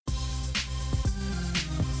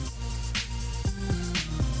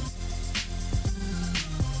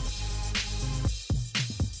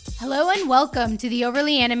Hello and welcome to the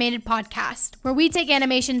Overly Animated Podcast, where we take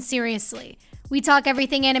animation seriously. We talk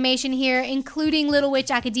everything animation here, including Little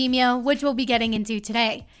Witch Academia, which we'll be getting into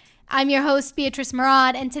today. I'm your host, Beatrice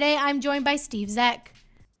Murad, and today I'm joined by Steve Zeck.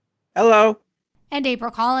 Hello. And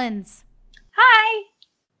April Collins. Hi.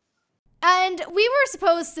 And we were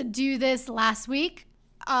supposed to do this last week,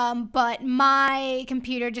 but my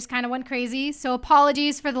computer just kind of went crazy, so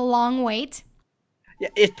apologies for the long wait. Yeah,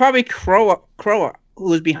 it's probably Croa who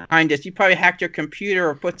was behind this. You probably hacked your computer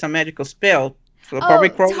or put some magical spell. So probably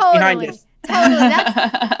Croa was behind this. Totally.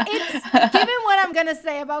 It's given what I'm gonna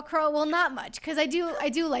say about Croa. Well, not much, because I do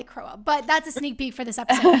like Croa, but that's a sneak peek for this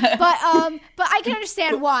episode. But I can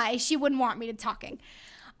understand why she wouldn't want me to talking.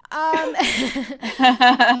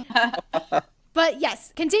 But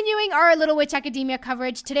yes, continuing our Little Witch Academia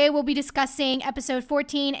coverage, today we'll be discussing episode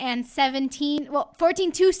 14 and 17. Well,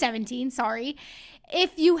 14 to 17. Sorry.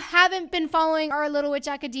 If you haven't been following our Little Witch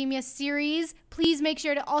Academia series, please make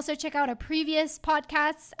sure to also check out our previous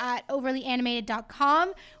podcasts at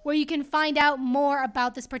overlyanimated.com, where you can find out more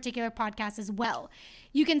about this particular podcast as well.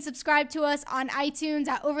 You can subscribe to us on iTunes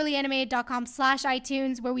at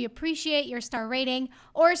overlyanimated.com/iTunes, where we appreciate your star rating,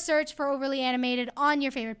 or search for Overly Animated on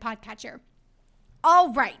your favorite podcatcher.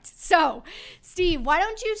 All right, so Steve, why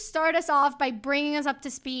don't you start us off by bringing us up to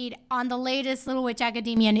speed on the latest Little Witch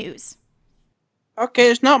Academia news? Okay,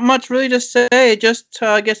 there's not much really to say. Just,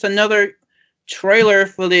 I guess, another trailer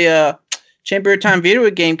for the Chamber of Time video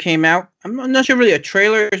game came out. I'm not sure really a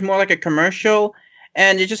trailer. It's more like a commercial.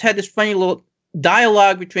 And it just had this funny little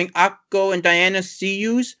dialogue between Akko and Diana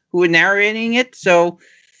Seiyus, who were narrating it. So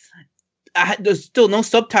there's still no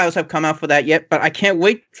subtitles have come out for that yet. But I can't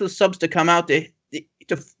wait for the subs to come out to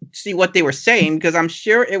see what they were saying, because I'm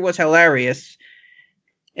sure it was hilarious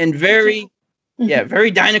and very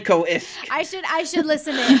Dinoco-esque. I should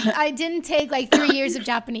listen in. I didn't take like 3 years of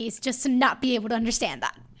Japanese just to not be able to understand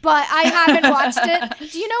that. But I haven't watched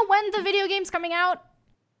it. Do you know when the video game's coming out?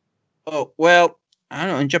 Oh, well, I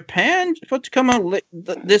don't know. In Japan, it's supposed to come out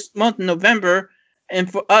this month, November.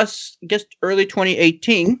 And for us, I guess early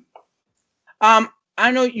 2018. I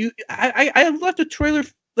know you. I left a trailer,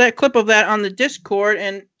 that clip of that on the Discord,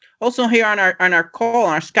 and also here on our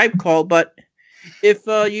Skype call. But if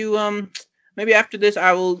you maybe after this,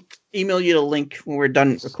 I will email you the link when we're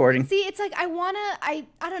done recording. See, it's like I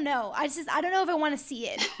don't know. I don't know if I want to see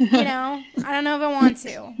it. You know, I don't know if I want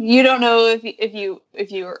to. You don't know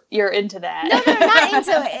if you're into that. No, not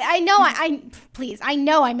into it. I know. I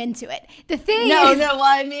know I'm into it. The thing. No. Well,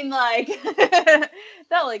 I mean, like,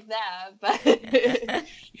 not like that, but.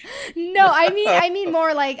 No, I mean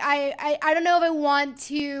more like I don't know if I want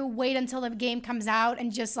to wait until the game comes out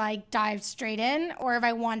and just like dive straight in, or if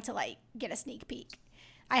I want to like get a sneak peek.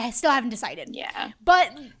 I still haven't decided. Yeah,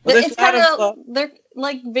 but it's kind of they're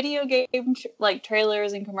like video game like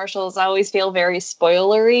trailers and commercials. I always feel very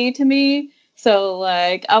spoilery to me. So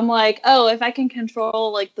like I'm like, oh, if I can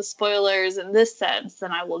control like the spoilers in this sense,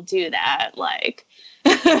 then I will do that. Like,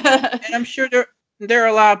 and I'm sure there are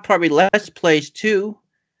a lot of probably Let's Plays too.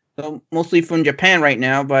 So mostly from Japan right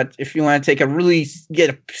now, but if you want to get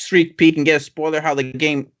a sneak peek and get a spoiler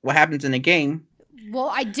what happens in the game.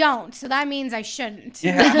 Well, I don't, so that means I shouldn't.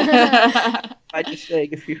 Yeah. I just say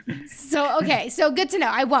if you. So good to know.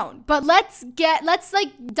 I won't. But let's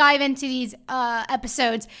dive into these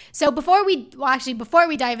episodes. So before we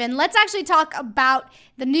dive in, let's actually talk about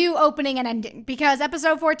the new opening and ending, because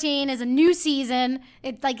episode 14 is a new season.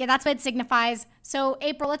 It's like that's what it signifies. So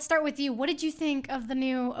April, let's start with you. What did you think of the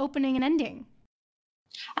new opening and ending?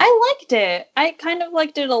 I liked it. I kind of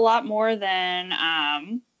liked it a lot more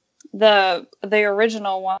than the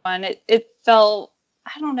original one. It felt,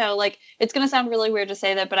 I don't know, like, it's gonna sound really weird to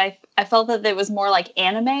say that, but I felt that it was more like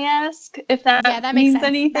anime-esque, if that means makes sense.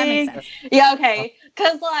 anything. That makes sense. Yeah, okay.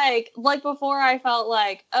 Because like before I felt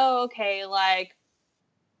like, oh, okay, like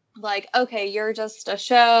okay, you're just a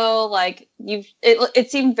show, like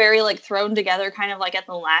it seemed very like thrown together kind of like at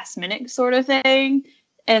the last minute sort of thing.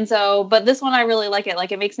 And so, but this one I really like it.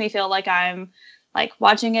 Like, it makes me feel like I'm like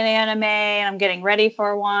watching an anime and I'm getting ready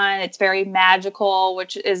for one. It's very magical,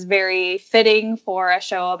 which is very fitting for a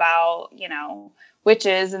show about, you know,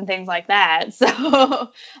 witches and things like that. So,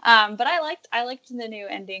 but I liked the new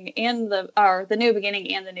ending and the new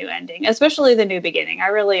beginning and the new ending, especially the new beginning. I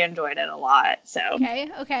really enjoyed it a lot. So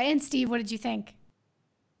okay. And Steve, what did you think?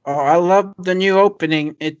 Oh, I love the new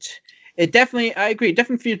opening. It definitely, I agree, it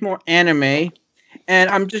definitely feels more anime, and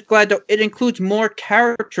I'm just glad that it includes more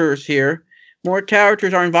characters here. More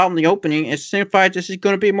characters are involved in the opening. It signifies this is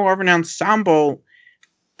going to be more of an ensemble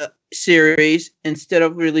series instead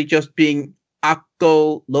of really just being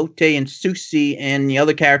Akko, Lotte, and Susie, and the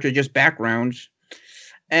other characters just backgrounds.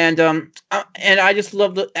 And I just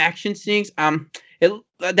love the action scenes.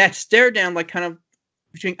 That stare down, like kind of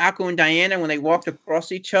between Akko and Diana when they walked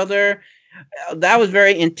across each other, that was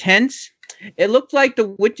very intense. It looked like the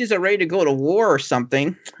witches are ready to go to war or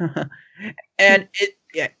something. And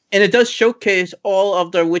it does showcase all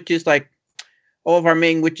of the witches, like all of our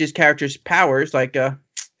main witches characters' powers, like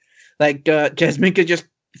Jasminka just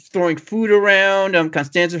throwing food around,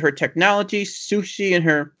 Constanza her technology, Sushi and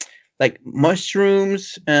her like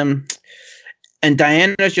mushrooms, and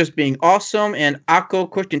Diana's just being awesome, and Akko, of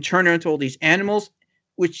course, can turn her into all these animals,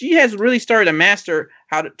 which she has really started to master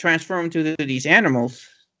how to transform into these animals.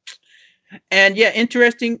 And yeah,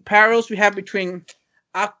 interesting parallels we have between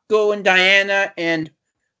Akko and Diana and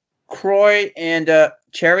Croy and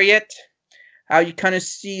Chariot. How you kind of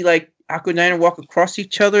see like Akko and Diana walk across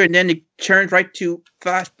each other, and then it turns right to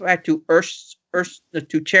flashback to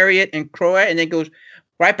to Chariot and Croy, and then goes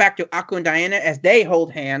right back to Akko and Diana as they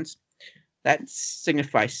hold hands. That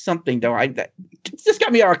signifies something, though. That just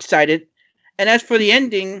got me all excited. And as for the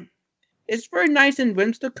ending, it's very nice and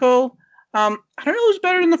whimsical. I don't know if it's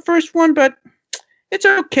better than the first one, but it's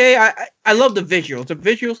okay. I love the visuals. The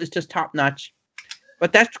visuals is just top notch.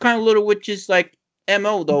 But that's kind of Little Witch's like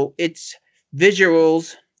MO, though. It's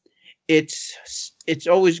visuals. It's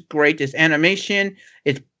always great. It's animation.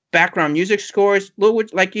 It's background music scores. Little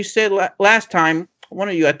Witch, like you said last time, one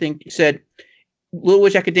of you, I think, said Little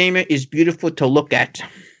Witch Academia is beautiful to look at.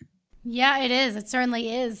 Yeah, it is. It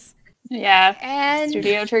certainly is. Yeah, and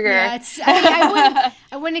Studio Trigger. Yeah,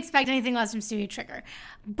 I wouldn't expect anything less from Studio Trigger,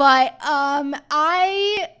 but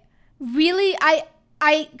I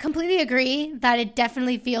completely agree that it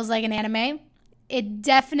definitely feels like an anime.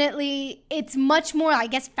 It's much more, I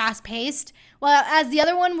guess, fast paced. Well, as the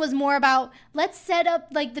other one was more about let's set up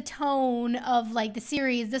like the tone of like the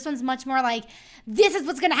series. This one's much more like this is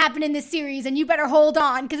what's gonna happen in this series, and you better hold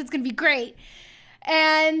on because it's gonna be great.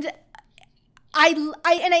 And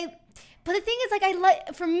but the thing is,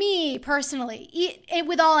 like, for me personally,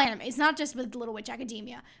 with all animes, not just with Little Witch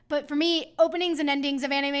Academia, but for me, openings and endings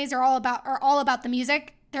of animes are all about the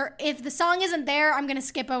music. If the song isn't there, I'm gonna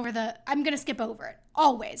skip over it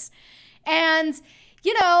always. And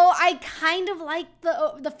you know, I kind of like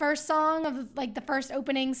the first song of like the first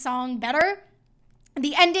opening song better.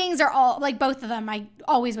 The endings are all like both of them I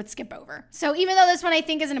always would skip over. So even though this one I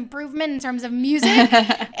think is an improvement in terms of music,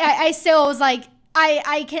 I still was like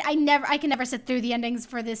I can never sit through the endings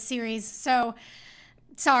for this series. So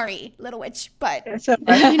sorry, Little Witch, but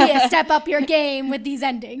you need to step up your game with these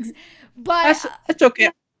endings. But that's okay.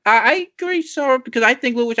 I agree, Sora, because I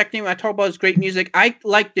think Little Witch Academia, when I talk about is great music, I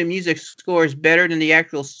like the music scores better than the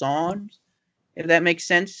actual songs, if that makes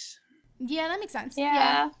sense. Yeah, that makes sense.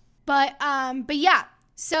 Yeah. But yeah.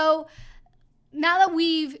 So now that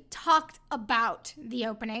we've talked about the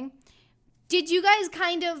opening, did you guys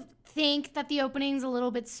kind of think that the opening's a little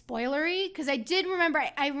bit spoilery? Because I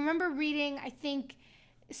remember reading, I think,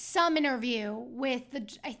 some interview with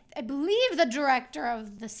I believe the director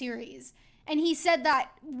of the series. And he said that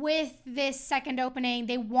with this second opening,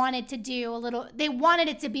 they wanted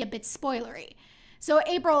it to be a bit spoilery. So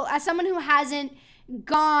April, as someone who hasn't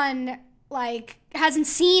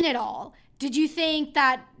seen it all, did you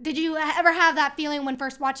ever have that feeling when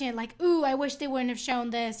first watching it, like, ooh, I wish they wouldn't have shown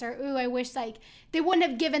this, or ooh, I wish like they wouldn't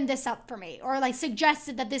have given this up for me, or like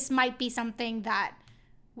suggested that this might be something that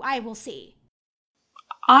I will see?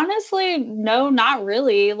 Honestly, no, not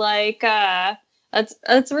really. Like,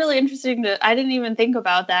 that's really interesting I didn't even think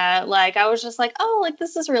about that. Like, I was just like, oh, like,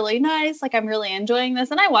 this is really nice. Like, I'm really enjoying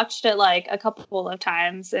this. And I watched it like a couple of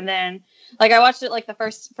times. And then like, I watched it like the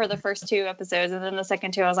first 2 episodes. And then the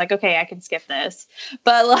second 2, I was like, okay, I can skip this.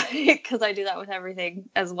 But like, cause I do that with everything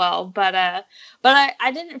as well. But I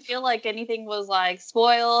didn't feel like anything was like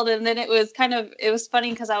spoiled. And then it was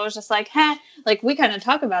funny cause I was just like, like we kind of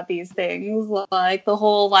talk about these things, like the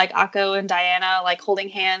whole like Akko and Diana like holding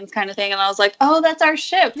hands kind of thing. And I was like, oh, that's our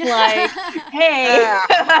ship. Like, hey,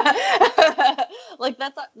 like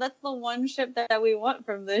that's the one ship that we want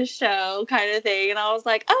from this show kind of thing. And I was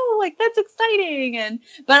like, oh, like that's exciting.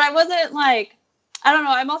 But I wasn't like, I don't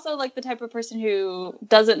know. I'm also like the type of person who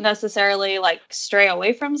doesn't necessarily like stray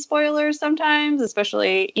away from spoilers sometimes,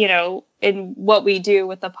 especially, you know, in what we do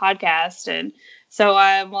with the podcast. And so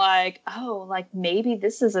I'm like, oh, like maybe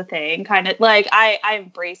this is a thing, kind of like I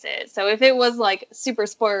embrace it. So if it was like super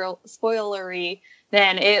spoilery,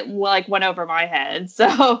 then it like went over my head. So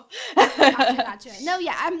Gotcha. No,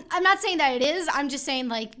 yeah, I'm not saying that it is. I'm just saying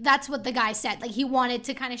like that's what the guy said. Like he wanted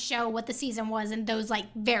to kind of show what the season was in those like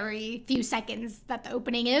very few seconds that the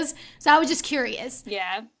opening is. So I was just curious.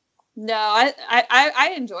 Yeah. No,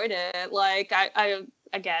 I enjoyed it. Like I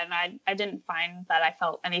didn't find that I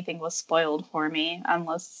felt anything was spoiled for me,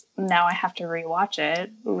 unless now I have to rewatch it.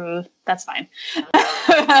 Ooh, that's fine.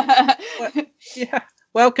 Yeah.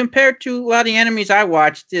 Well, compared to a lot of the animes I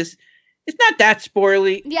watched, it's not that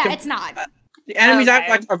spoily. Yeah, it's not. The animes I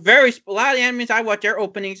watch are a lot of the animes I watch, their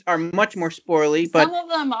openings are much more spoily. But some of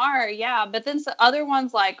them are, yeah. But then other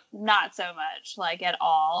ones, like, not so much, like, at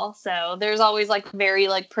all. So there's always, like, very,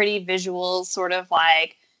 like, pretty visuals, sort of,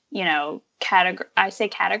 like, you know, I say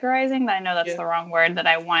categorizing, but I know that's the wrong word that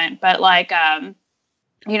I want. But, like,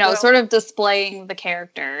 you know, sort of displaying the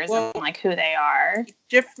characters and, like, who they are.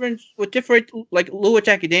 Different, like, Little Witch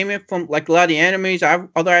Academia from, like, a lot of the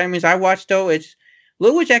other animes I watch, though, it's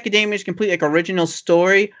Little Witch Academia is complete, like, original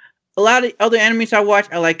story. A lot of the other animes I watch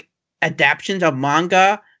are, like, adaptations of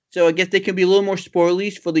manga. So I guess they can be a little more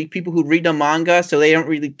spoilish for the people who read the manga, so they don't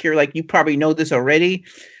really care. Like, you probably know this already.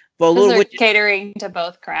 But Little Witch catering to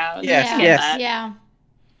both crowds. Yeah.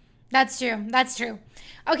 That's true.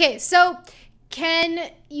 Okay, so can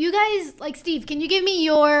you guys, like, Steve, can you give me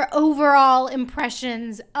your overall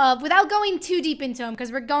impressions of, without going too deep into them,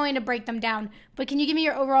 because we're going to break them down, but can you give me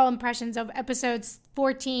your overall impressions of episodes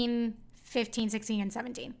 14, 15, 16, and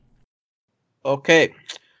 17? Okay.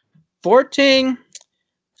 14,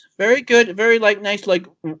 very good, very, like, nice,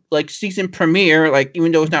 like season premiere, like,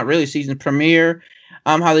 even though it's not really season premiere,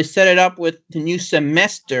 how they set it up with the new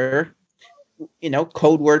semester, you know,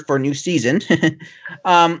 code word for new season.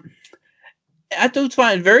 I thought it was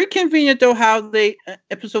fine. Very convenient, though, how they,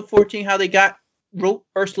 episode 14, how they wrote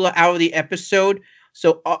Ursula out of the episode,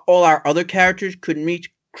 so all our other characters could meet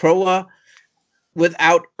Croa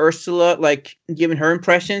without Ursula, like, giving her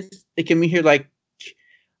impressions. They can meet here, like,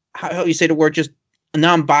 how you say the word, just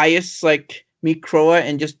non-biased, like, meet Croa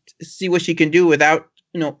and just see what she can do without,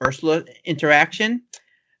 you know, Ursula interaction.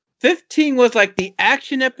 15 was like the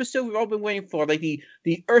action episode we've all been waiting for, like the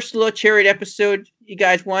Ursula Chariot episode you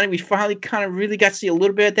guys wanted. We finally kind of really got to see a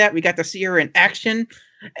little bit of that. We got to see her in action,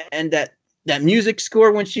 and that music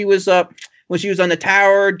score when she was on the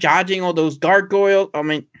tower dodging all those gargoyles. I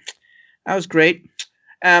mean, that was great.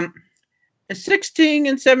 And 16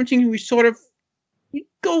 and 17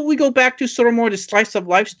 we go back to sort of more the slice of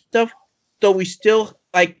life stuff, though we still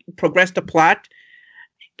like progress the plot.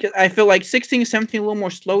 I feel like 16 and 17 a little more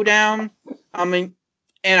slow down. I mean,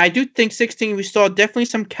 and I do think 16 we saw definitely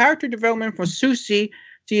some character development from Susie.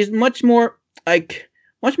 She is much more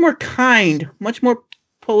kind, much more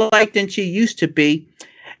polite than she used to be.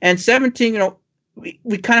 And 17, you know,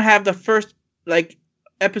 we kind of have the first like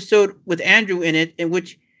episode with Andrew in it, in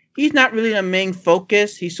which he's not really the main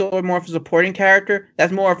focus. He's sort of more of a supporting character.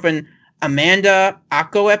 That's more of an Amanda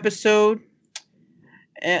Akko episode.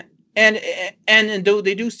 And though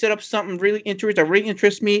they do set up something really interesting that really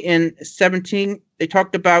interests me in 17, they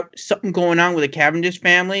talked about something going on with the Cavendish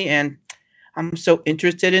family, and I'm so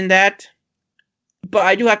interested in that. But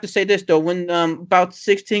I do have to say this, though. When about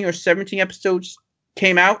 16 or 17 episodes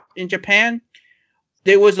came out in Japan,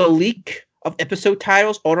 there was a leak of episode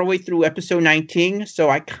titles all the way through episode 19, so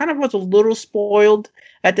I kind of was a little spoiled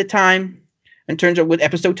at the time in terms of with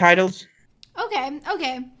episode titles. Okay.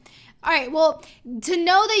 All right, well, to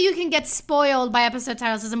know that you can get spoiled by episode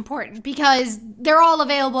titles is important because they're all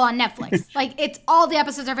available on Netflix. Like, it's all the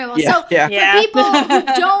episodes are available. For people who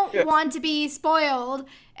don't want to be spoiled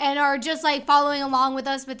and are just, like, following along with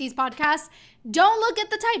us with these podcasts, don't look at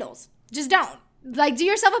the titles. Just don't. Like, do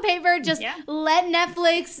yourself a favor. Just let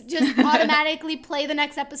Netflix just automatically play the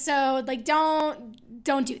next episode. Like, don't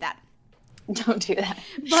do that. Don't do that.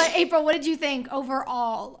 But, April, what did you think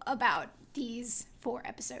overall about these 4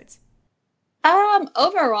 episodes?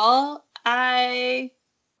 Overall, I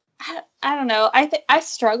don't know. I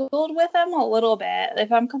struggled with them a little bit,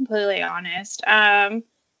 if I'm completely honest.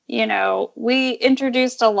 You know, we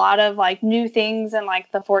introduced a lot of like new things in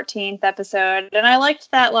like the 14th episode, and I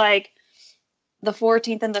liked that like the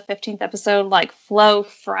 14th and the 15th episode like flow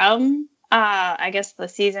from I guess the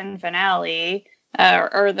season finale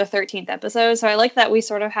or the 13th episode. So I like that we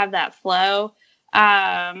sort of have that flow.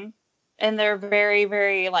 And they're very,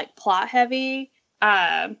 very, like, plot heavy.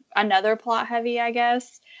 Another plot heavy, I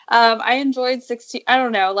guess. I enjoyed 16. I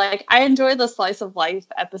don't know. Like, I enjoyed the slice of life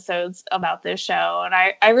episodes about this show. And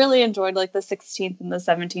I really enjoyed, like, the 16th and the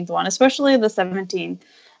 17th one, especially the 17th.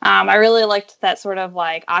 I really liked that sort of,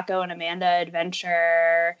 like, Akko and Amanda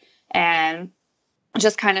adventure. And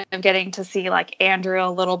just kind of getting to see like Andrew a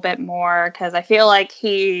little bit more, because I feel like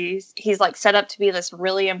he's like set up to be this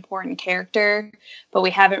really important character, but we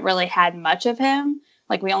haven't really had much of him.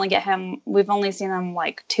 Like we've only seen him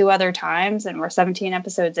like 2 other times, and we're 17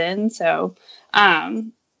 episodes in. So,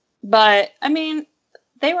 but I mean,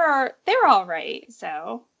 they were all right.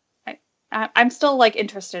 So I'm still like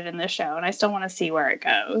interested in this show, and I still want to see where it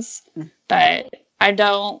goes, but I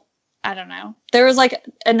don't know. There was like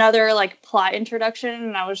another like plot introduction,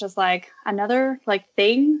 and I was just like, another like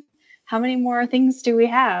thing? How many more things do we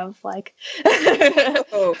have? Like,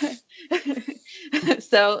 oh.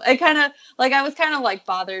 So I kind of like, I was kind of like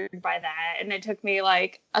bothered by that, and it took me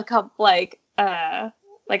like a couple like I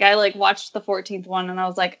like watched the 14th one, and I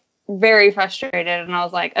was like very frustrated, and I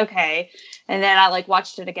was like, okay. And then I like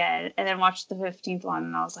watched it again, and then watched the 15th one,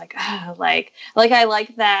 and I was like, oh, like I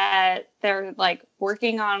like that they're like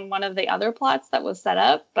working on one of the other plots that was set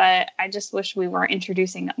up, but I just wish we were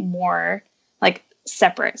introducing more like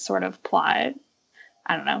separate sort of plot.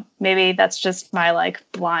 I don't know. Maybe that's just my like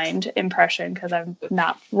blind impression, because I'm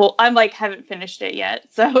like haven't finished it yet.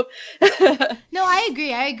 So no, I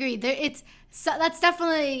agree. That's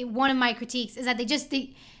definitely one of my critiques, is that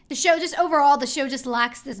the show just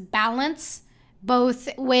lacks this balance, both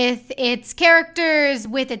with its characters,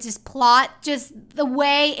 with its just plot, just the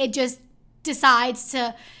way it just decides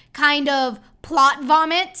to kind of plot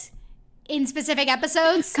vomit in specific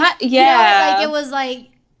episodes. Yeah. You know, like it was like,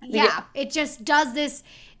 yeah, it just does this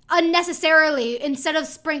unnecessarily instead of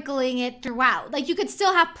sprinkling it throughout. Like you could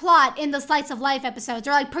still have plot in the slice of life episodes,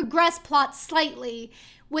 or like progress plot slightly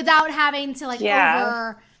without having to like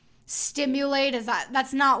over stimulate.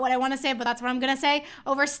 That's not what I want to say, but that's what I'm gonna say.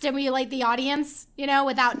 Overstimulate the audience, you know,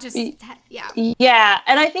 without just yeah.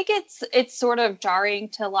 And I think it's sort of jarring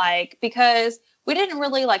to like, because we didn't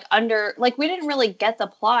really we didn't really get the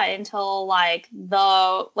plot until like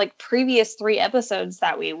the like previous 3 episodes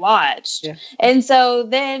that we watched. Yeah. And so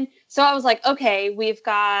I was like, okay, we've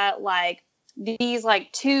got like these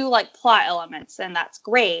like 2 like plot elements, and that's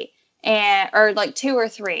great. Or like 2 or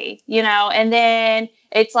 3, you know, and then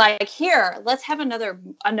it's like, here, let's have another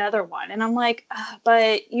one. And I'm like,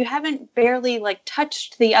 but you haven't barely like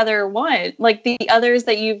touched the other one, like the others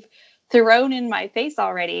that you've thrown in my face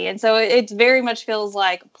already. And so it very much feels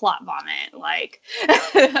like plot vomit. Like,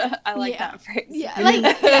 I like that phrase. Yeah. Like,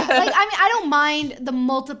 I mean, I don't mind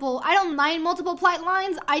multiple plot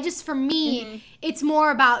lines. For me, it's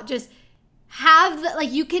more about just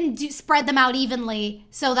you can spread them out evenly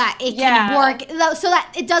so that it can work, so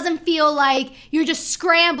that it doesn't feel like you're just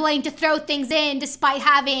scrambling to throw things in despite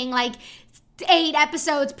having like 8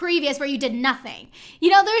 episodes previous where you did nothing.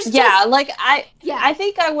 You know, there's just... I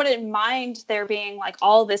think I wouldn't mind there being like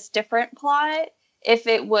all this different plot if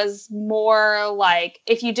it was more like,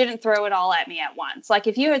 if you didn't throw it all at me at once. Like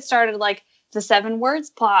if you had started like the 7 words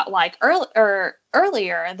plot like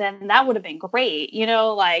earlier, then that would have been great, you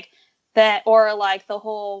know, like that, or like the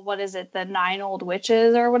whole, what is it, the 9 old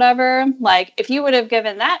witches or whatever. Like if you would have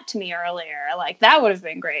given that to me earlier, like that would have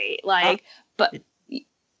been great. Like, but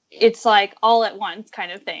it's like all at once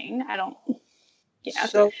kind of thing. I don't. Yeah.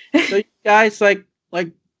 So you guys like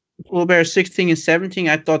Little Bear 16 and 17.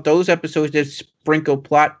 I thought those episodes did sprinkle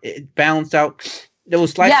plot. It balanced out. There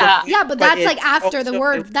was like but that's like after the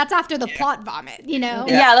word. That's after the plot vomit. You know.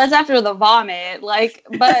 Yeah, that's after the vomit. Like,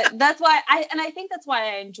 but that's why I think that's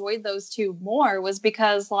why I enjoyed those 2 more, was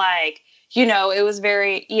because like, you know, it was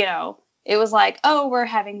very, you know, it was like, oh, we're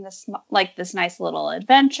having this nice little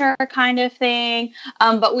adventure kind of thing.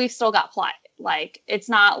 But we've still got plot. Like, it's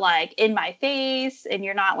not like in my face, and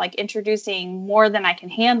you're not like introducing more than I can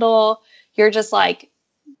handle. You're just like,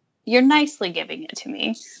 you're nicely giving it to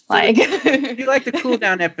me. Like, you like the cool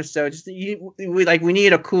down episodes. We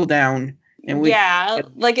need a cool down. And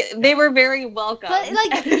like they were very welcome. But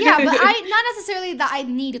like, but I not necessarily that I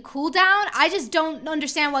need a cool down. I just don't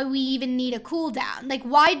understand why we even need a cool down. Like,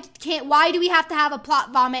 why do we have to have a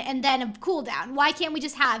plot vomit and then a cool down? Why can't we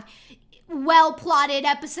just have well plotted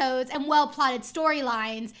episodes and well plotted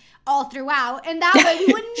storylines all throughout, and that way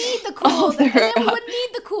we wouldn't need the cool down. And then we wouldn't need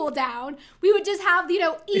the cool down. We would just have, you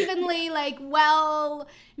know, evenly like well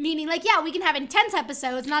meaning like, yeah, we can have intense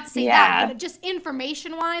episodes, not to say that, but just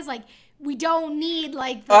information wise, like we don't need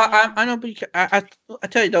like the... I know, but I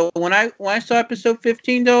tell you though, when I saw episode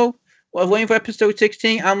 15 though, I was waiting for episode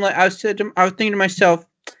 16. I was thinking to myself,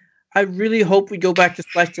 I really hope we go back to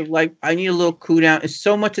slice of life. I need a little cool down. It's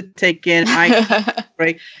so much to take in.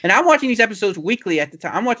 Right, and I'm watching these episodes weekly at the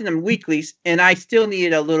time. I'm watching them weekly, and I still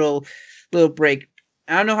needed a little break.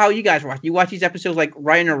 I don't know how you guys watch. You watch these episodes like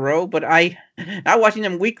right in a row, but I'm watching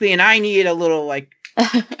them weekly, and I needed a little like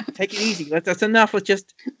Take it easy. That's enough. Let's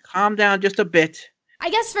just calm down just a bit. I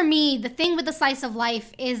guess for me, the thing with the slice of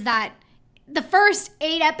life is that the first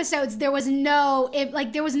 8 episodes, there was no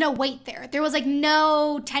weight there. There was like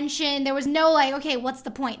no tension. There was no like, okay, what's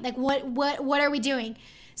the point? Like, what are we doing?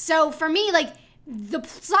 So for me, like the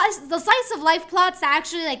slice of life plots that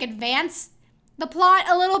actually like advance the plot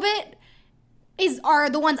a little bit are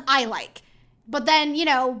the ones I like. But then,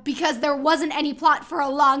 because there wasn't any plot for a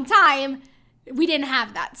long time, we didn't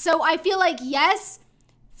have that. So I feel like, yes,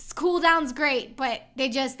 Cool Down's great, but they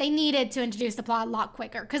needed to introduce the plot a lot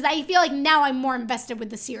quicker. Because I feel like now I'm more invested with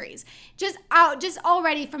the series. Just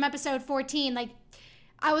already from episode 14, like,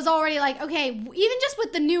 I was already like, okay, even just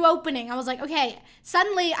with the new opening, I was like, okay,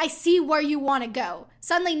 suddenly I see where you want to go.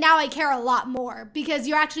 Suddenly now I care a lot more because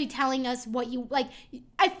you're actually telling us what you, like,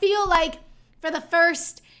 I feel like for the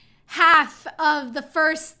first half of the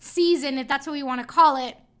first season, if that's what we want to call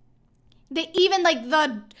it, even like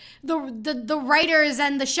the writers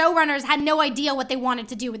and the showrunners had no idea what they wanted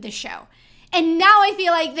to do with this show. And now I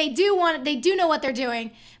feel like they do know what they're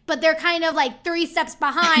doing, but they're kind of like 3 steps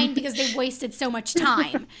behind because they've wasted so much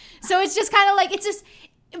time. So it's just kind of like, it's just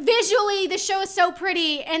visually the show is so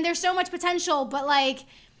pretty and there's so much potential, but like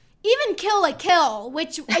even Kill la Kill,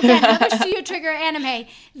 which again, another Studio Trigger anime,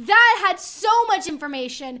 that had so much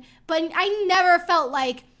information, but I never felt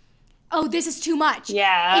like, oh, this is too much.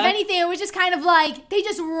 Yeah. If anything, it was just kind of like they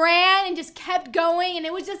just ran and just kept going, and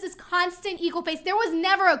it was just this constant equal pace. There was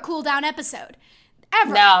never a cool down episode,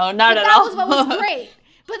 ever. No, not at all. That was what was great.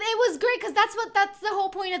 But it was great because that's the whole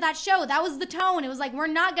point of that show. That was the tone. It was like, we're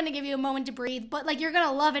not gonna give you a moment to breathe, but like you're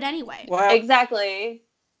gonna love it anyway. Wow. Exactly.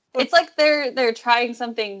 It's like they're trying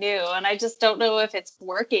something new, and I just don't know if it's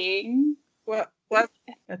working. Well, I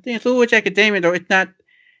think it's Little Witch Academia, though. It's not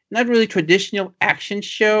really traditional action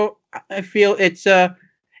show. I feel it's a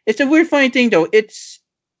weird, funny thing, though. It's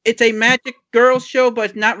a magic girls show, but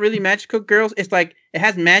it's not really magical girls. It's like it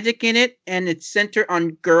has magic in it, and it's centered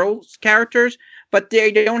on girls characters, but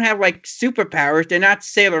they don't have like superpowers. They're not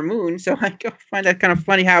Sailor Moon, so I find that kind of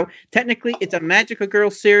funny. How technically it's a magical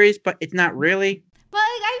girl series, but it's not really. But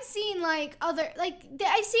like,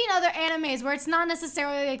 I've seen other animes where it's not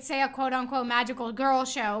necessarily like, say, a quote unquote magical girl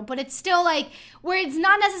show, but it's still like where it's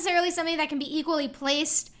not necessarily something that can be equally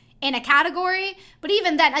placed in a category. But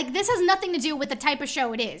even then, like, this has nothing to do with the type of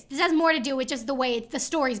show it is. This has more to do with just the way the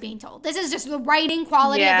story's being told. This is just the writing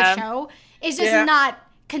quality of the show is just not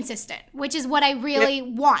consistent, which is what I really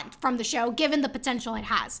want from the show, given the potential it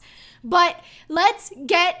has. But let's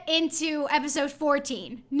get into episode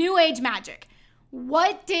 14, New Age Magic.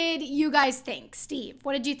 What did you guys think? Steve,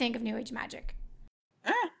 what did you think of New Age Magic?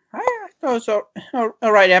 I thought it was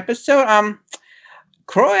a right episode.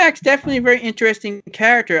 Kroak's definitely a very interesting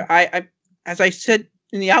character. I as I said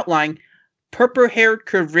in the outline, purple-haired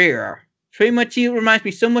Kuvira. Pretty much, he reminds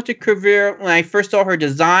me so much of Kuvira when I first saw her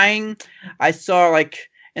design. I saw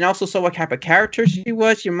and also saw what type of character she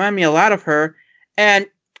was. She reminded me a lot of her. And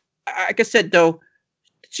like I said, though,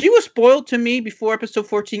 she was spoiled to me before episode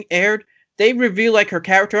 14 aired. They revealed like her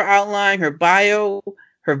character outline, her bio,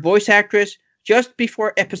 her voice actress just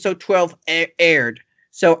before episode 12 aired.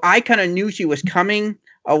 So I kind of knew she was coming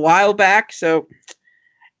a while back. So,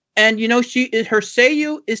 and her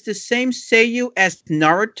seiyuu is the same seiyuu as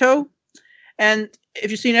Naruto. And if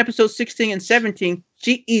you've seen episode 16 and 17,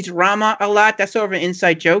 she eats Rama a lot. That's sort of an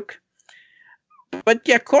inside joke. But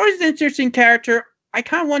yeah, Korra's an interesting character. I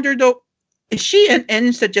kind of wonder though, is she an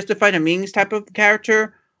ends that justify the means type of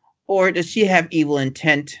character? Or does she have evil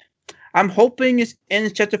intent? I'm hoping it's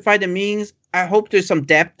ends justify the means. I hope there's some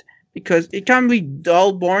depth because it can't be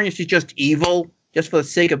dull, boring if she's just evil, just for the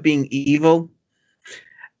sake of being evil.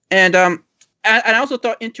 And I also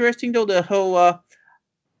thought interesting though the whole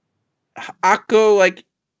Akko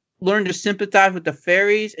learned to sympathize with the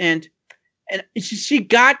fairies and she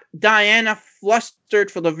got Diana flustered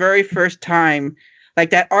for the very first time.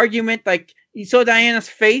 Like that argument, like you saw Diana's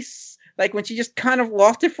face. Like when she just kind of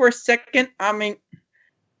lost it for a second. I mean,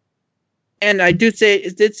 and I did say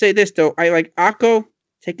this though. I like Akko,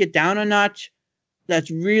 take it down a notch.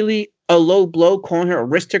 That's really a low blow, calling her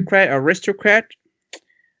aristocrat.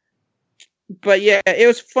 But yeah, it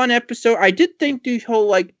was a fun episode. I did think the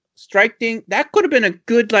whole strike thing that could have been a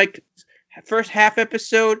good first half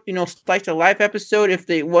episode, slice of life episode if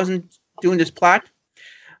they wasn't doing this plot.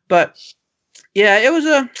 But yeah, it was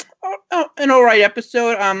an alright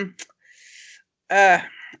episode.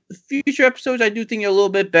 Future episodes I do think are a little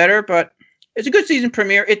bit better, but it's a good season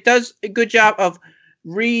premiere. It does a good job of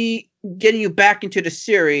getting you back into the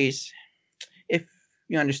series, if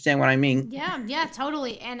you understand what I mean. Yeah,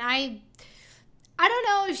 totally. And I I don't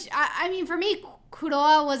know. I mean, for me,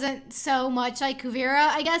 Kuroa wasn't so much like Kuvira,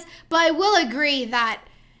 I guess. But I will agree that,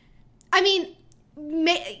 I mean,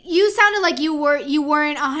 you sounded like you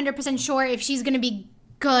weren't 100% sure if she's going to be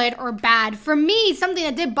good or bad. For me, something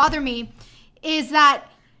that did bother me is that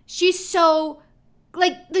she's so,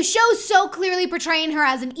 like, the show's so clearly portraying her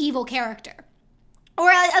as an evil character.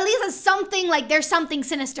 Or at least as something, like, there's something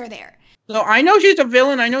sinister there. So I know she's a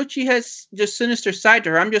villain. I know she has just sinister side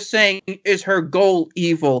to her. I'm just saying, is her goal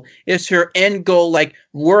evil? Is her end goal like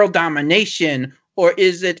world domination? Or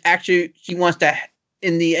is it actually she wants to,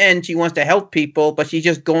 in the end, she wants to help people, but she's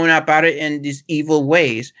just going about it in these evil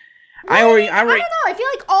ways? Really? I don't know. I feel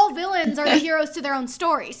like all villains are the heroes to their own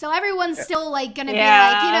story. So everyone's still like going to be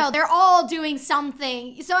like, you know, they're all doing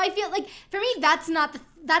something. So I feel like for me, that's not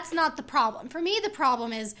the problem. For me, the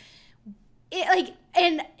problem is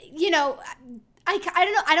and you know, I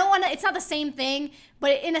don't know. I don't want to. It's not the same thing,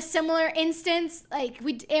 but in a similar instance, like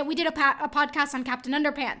we did a podcast on Captain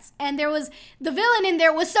Underpants, and there was the villain in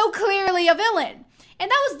there was so clearly a villain,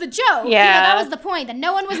 and that was the joke. Yeah, you know, that was the point. That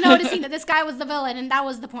no one was noticing that this guy was the villain, and that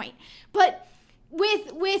was the point. But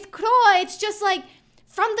with Kuroa, it's just like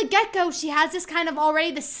from the get go, she has this kind of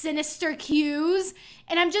already the sinister cues,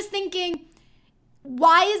 and I'm just thinking,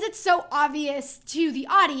 why is it so obvious to the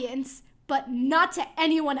audience, but not to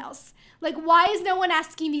anyone else? Like, why is no one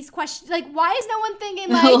asking these questions? Like, why is no one thinking,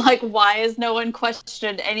 like... like, why is no one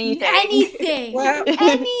questioned anything? Anything. Well,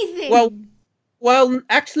 anything. Well,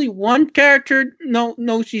 actually, one character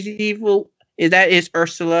knows she's evil. That is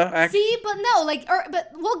Ursula. Actually. See, but no, like,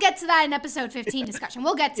 but we'll get to that in episode 15 discussion.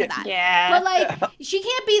 We'll get to that. Yeah. But, like, she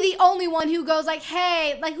can't be the only one who goes, like,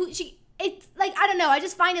 hey, like, it's, like, I don't know. I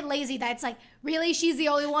just find it lazy that it's, like, really she's the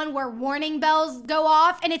only one where warning bells go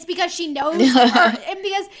off, and it's because she knows and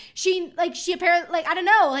because she apparently, like, I don't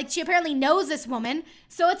know, like, she apparently knows this woman,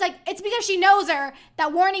 so it's like, it's because she knows her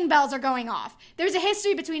that warning bells are going off. There's a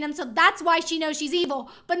history between them, so that's why she knows she's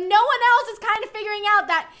evil, but no one else is kind of figuring out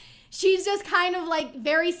that she's just kind of, like,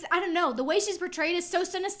 very, I don't know, the way she's portrayed is so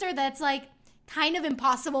sinister that it's, like, kind of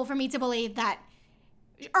impossible for me to believe that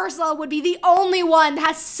Ursula would be the only one that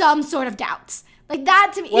has some sort of doubts. Like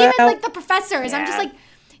that to me, even like the professors, I'm just like,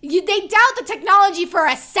 they doubt the technology for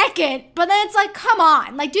a second, but then it's like, come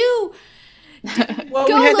on, like well,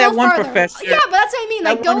 go we had that one further. professor. Yeah, but that's what I mean.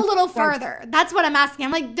 Like, go a little further. That's what I'm asking.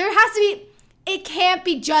 I'm like, there has to be. It can't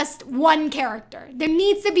be just one character. There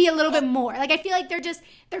needs to be a little bit more. Like, I feel like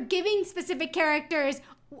they're giving specific characters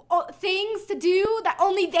things to do that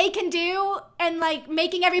only they can do, and like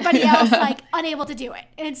making everybody else like unable to do it.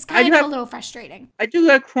 And it's kind of a little frustrating. I do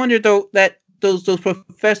like wonder though that those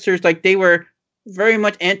professors, like, they were very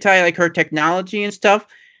much anti like her technology and stuff.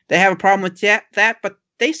 They have a problem with that, but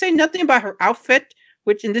they say nothing about her outfit,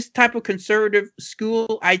 which in this type of conservative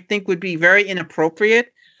school I think would be very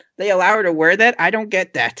inappropriate. They allow her to wear that. I don't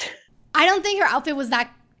get that. I don't think her outfit was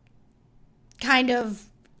that kind of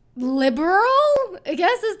liberal, I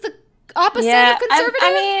guess is the opposite of conservative.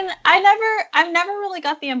 I mean, I've never really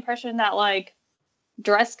got the impression that like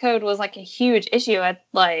dress code was like a huge issue at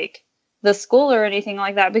like the school or anything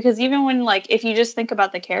like that, because even when like if you just think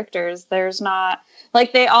about the characters, there's not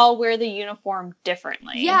like they all wear the uniform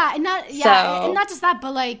differently. And not just that,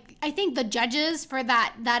 but like I think the judges for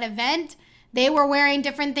that event, they were wearing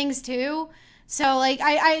different things too. So like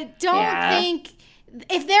I don't think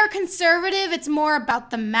if they're conservative, it's more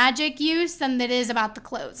about the magic use than it is about the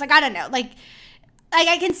clothes. Like, I don't know. Like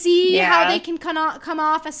I can see how they can come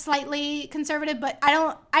off as slightly conservative, but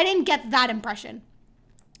I didn't get that impression.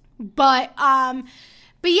 But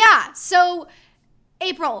yeah. So,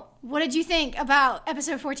 April, what did you think about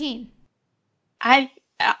episode 14? I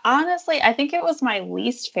think it was my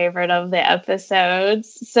least favorite of the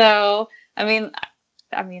episodes. So, I mean,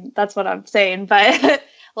 that's what I'm saying, but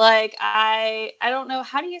like, I don't know.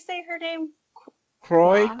 How do you say her name?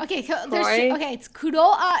 Croy. Okay, it's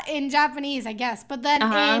Kuroa in Japanese, I guess, but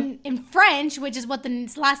then in French, which is what the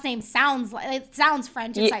last name sounds like, it sounds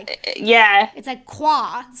French. It's it's like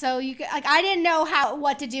Croix. So you could, like, I didn't know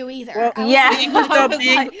what to do either. Well,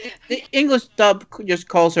 the English dub just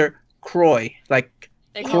calls her Croy, like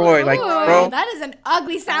Croy, like Crow. That is an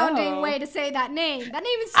ugly sounding way to say that name. That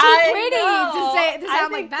name is too pretty to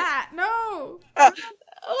sound like that. No.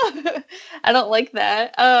 I don't like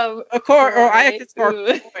that. Of course, or I have to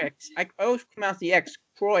Croix. I always pronounce the X,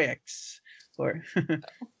 Croix. Or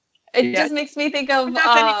it just makes me think of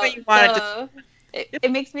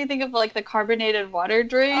it makes me think of like the carbonated water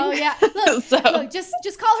drink. Oh yeah. Look,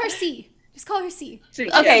 just call her C. Just call her C.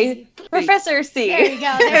 Okay, C. Professor C. There you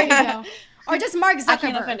go. Or just Mark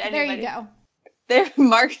Zuckerberg. There you go.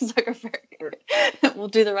 Mark Zuckerberg. We'll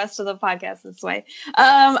do the rest of the podcast this way.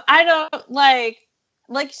 I don't like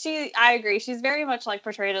I agree. She's very much like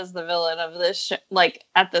portrayed as the villain of this like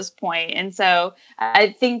at this point. And so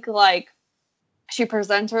I think like she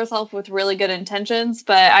presents herself with really good intentions,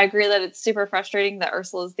 but I agree that it's super frustrating that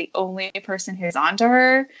Ursula is the only person who's onto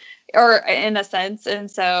her, or in a sense.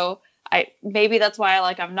 And so maybe that's why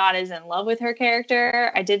I'm not as in love with her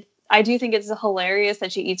character. I do think it's hilarious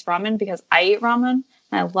that she eats ramen because I eat ramen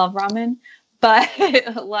and I love ramen, but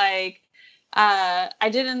like, I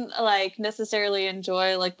didn't like necessarily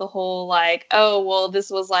enjoy like the whole like, oh, well, this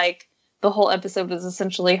was like the whole episode was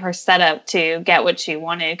essentially her setup to get what she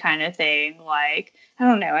wanted kind of thing. Like, I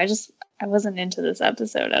don't know. I wasn't into this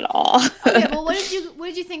episode at all. Okay, well, what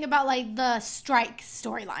did you think about like the strike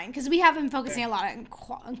storyline? Because we have been focusing a lot on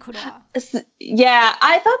Kuroa. Yeah,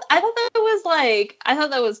 I thought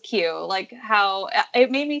that was cute. Like how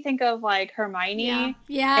it made me think of like Hermione.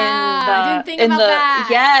 Yeah. I didn't think about that.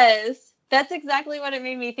 Yes, that's exactly what it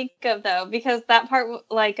made me think of though, because that part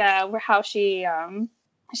like how she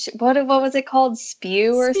what was it called?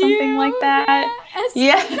 Spew or something like that.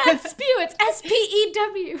 Yeah. It's not spew. It's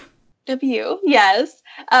SPEW. Yes.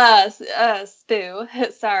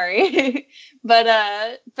 Spoo. Sorry. but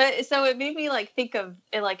so it made me like think of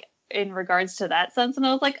it like in regards to that sense, and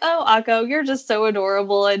I was like, oh, Akko, you're just so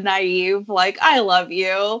adorable and naive, like I love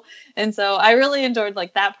you. And so I really enjoyed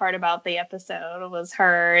like that part about the episode was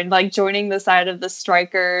her and like joining the side of the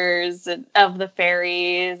strikers and of the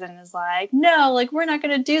fairies, and is like, no, like we're not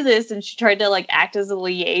gonna do this. And she tried to like act as a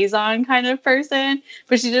liaison kind of person,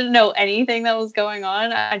 but she didn't know anything that was going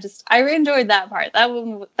on. I enjoyed that part.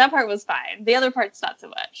 That part was fine. The other part's not so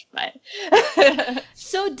much, but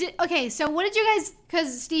So what did you guys,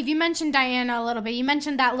 because Steve, you mentioned Diana a little bit. You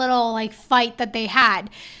mentioned that little like fight that they had.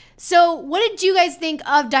 So what did you guys think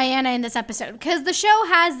of Diana in this episode? Because the show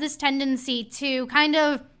has this tendency to kind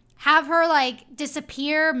of have her like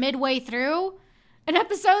disappear midway through an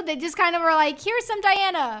episode. They just kind of were like, here's some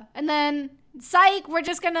Diana. And then, psych, we're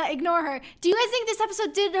just going to ignore her. Do you guys think this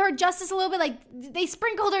episode did her justice a little bit? Like they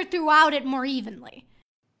sprinkled her throughout it more evenly.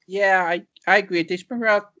 Yeah, I agree. They sprinkled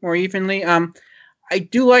her out more evenly. I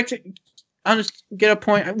do like to get a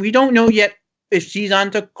point. We don't know yet if she's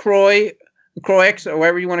onto Croix or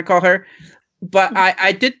whatever you want to call her. But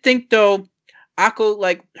I did think, though, Akko,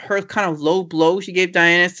 like, her kind of low blow she gave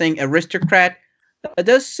Diana saying aristocrat, it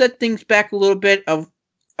does set things back a little bit of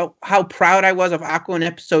how proud I was of Akko in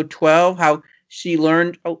episode 12, how she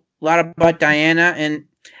learned a lot about Diana, and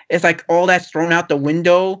it's like all that's thrown out the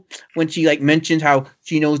window when she, like, mentions how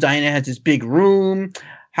she knows Diana has this big room,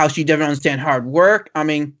 how she doesn't understand hard work. I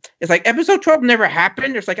mean, it's like episode 12 never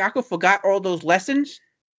happened. It's like Akko forgot all those lessons.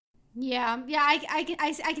 Yeah,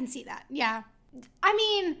 I can see that. Yeah, I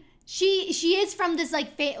mean, she is from this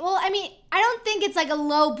like well, I mean, I don't think it's like a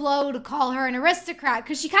low blow to call her an aristocrat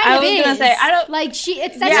because she kind of is. I was gonna say, I don't like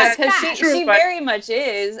that's just fact. She very much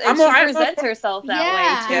is, and she presents herself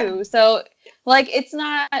that way too. So like, it's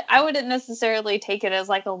not. I wouldn't necessarily take it as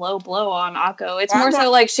like a low blow on Akko. It's more so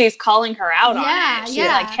like she's calling her out on it. She's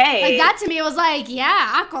like, hey, like that to me was like,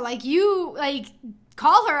 yeah, Akko, like you like.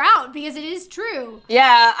 Call her out because it is true.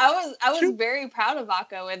 Yeah, I was very proud of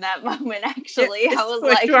Akko in that moment. Actually, I was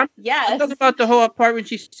like, yes. I'm talking about the whole part when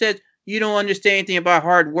she said you don't understand anything about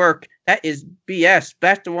hard work. That is BS.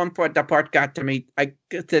 That's the one part that part got to me. I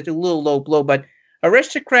guess it's a little low blow, but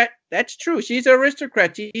aristocrat. That's true. She's an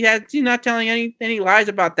aristocrat. She's not telling any lies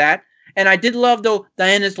about that. And I did love though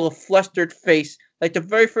Diana's little flustered face. Like the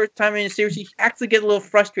very first time in the series, she actually gets a little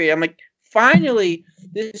frustrated. I'm like, finally,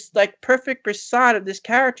 this like perfect facade of this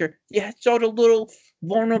character, you showed a little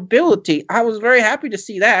vulnerability. I was very happy to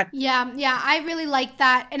see that. Yeah, I really like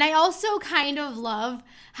that. And I also kind of love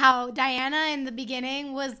how Diana in the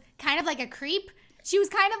beginning was kind of like a creep. She was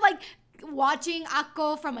kind of like watching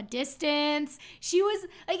Akko from a distance. She was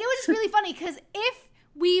like, it was just really funny because if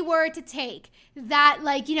we were to take that,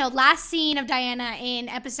 like, you know, last scene of Diana in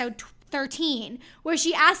episode 13, where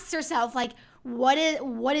she asks herself, like, what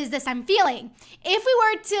is this I'm feeling? If we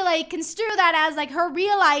were to like construe that as like her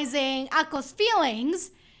realizing Akko's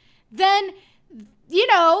feelings, then, you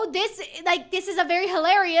know, this is a very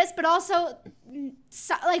hilarious but also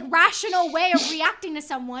like rational way of reacting to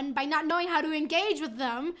someone by not knowing how to engage with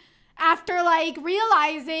them after like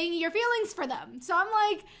realizing your feelings for them. So I'm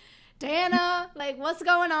like, Diana, like, what's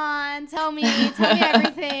going on? Tell me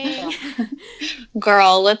everything.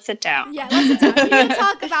 Girl, let's sit down. Yeah, let's sit down. We need to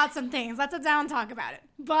talk about some things. Let's sit down and talk about it.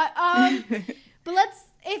 But But let's,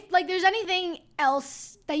 if like there's anything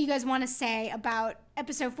else that you guys want to say about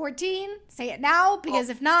episode 14, say it now, because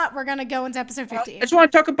if not, we're going to go into episode 15. I just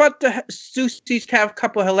want to talk about the Susie's have a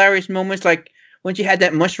couple of hilarious moments, like when she had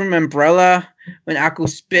that mushroom umbrella, when Akko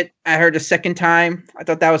spit at her the second time. I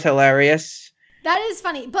thought that was hilarious. That is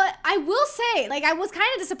funny, but I will say, like, I was kind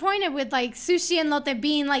of disappointed with, like, Sushi and Lotte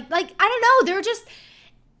being, like, I don't know, they're just,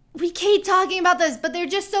 we keep talking about this, but they're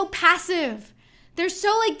just so passive. They're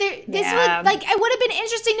so, like, this would, like, it would have been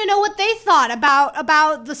interesting to know what they thought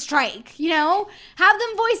about the strike, you know? Have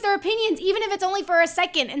them voice their opinions, even if it's only for a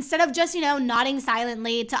second, instead of just, you know, nodding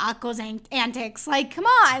silently to Akko's antics. Like, come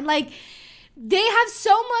on, like, they have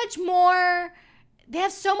so much more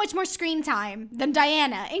screen time than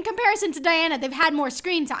Diana. In comparison to Diana, they've had more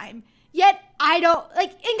screen time. Yet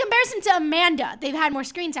in comparison to Amanda, they've had more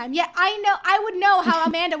screen time. Yet I would know how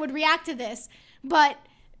Amanda would react to this. But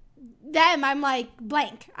them, I'm like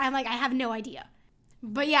blank. I'm like, I have no idea.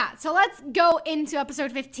 But yeah, so let's go into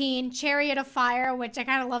episode 15, Chariot of Fire, which I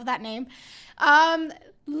kind of love that name.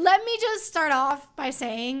 Let me just start off by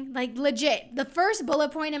saying, like, legit, the first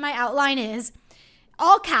bullet point in my outline is,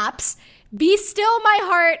 all caps, "Be still my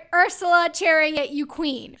heart, Ursula Chariot, you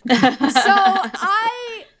queen." So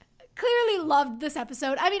I clearly loved this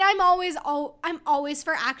episode. I mean, I'm always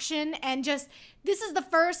for action, and just, this is the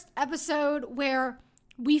first episode where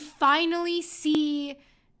we finally see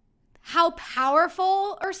how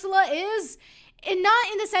powerful Ursula is. And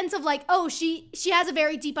not in the sense of like, oh, she has a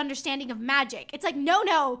very deep understanding of magic. It's like,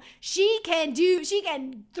 no, she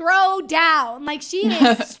can throw down. Like, she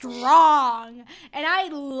is strong. And I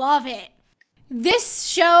love it. This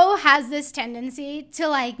show has this tendency to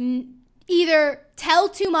like either tell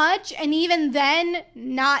too much and even then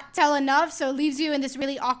not tell enough. So it leaves you in this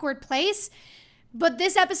really awkward place. But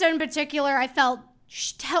this episode in particular, I felt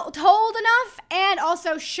told enough and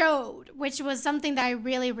also showed, which was something that I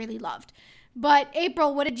really, really loved. But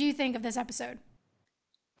April, what did you think of this episode?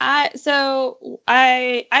 I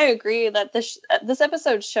agree that this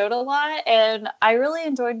episode showed a lot, and I really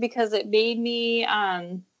enjoyed because it made me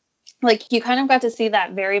like, you kind of got to see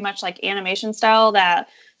that very much like animation style that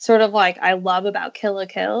sort of like I love about Kill la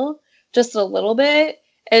Kill just a little bit.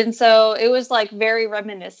 And so it was like very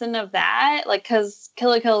reminiscent of that, like, because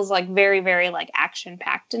Kill la Kill is like very, very like action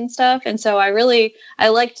packed and stuff. And so I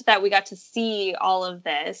liked that we got to see all of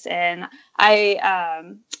this, and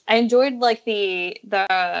I enjoyed like the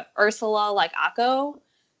Ursula like Akko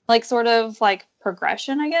like sort of like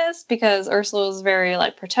progression, I guess, because Ursula was very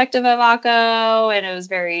like protective of Akko, and it was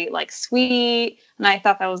very like sweet, and I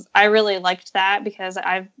thought I really liked that because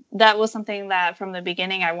that was something that from the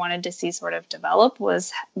beginning I wanted to see sort of develop,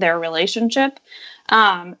 was their relationship.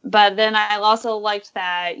 But then I also liked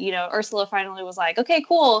that, you know, Ursula finally was like, okay,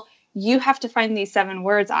 cool, you have to find these 7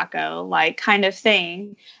 words, Akko, like, kind of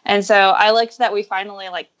thing. And so I liked that we finally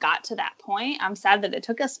like got to that point. I'm sad that it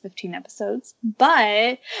took us 15 episodes,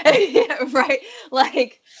 but right,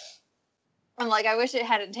 like, I'm like, I wish it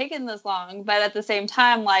hadn't taken this long, but at the same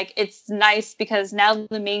time, like, it's nice because now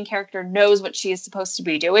the main character knows what she is supposed to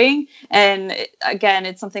be doing. And again,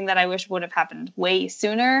 it's something that I wish would have happened way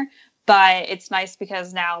sooner. But it's nice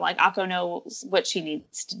because now, like, Akko knows what she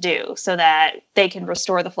needs to do so that they can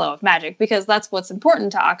restore the flow of magic, because that's what's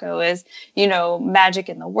important to Akko is, you know, magic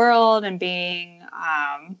in the world and being,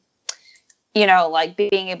 you know, like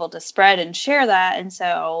being able to spread and share that. And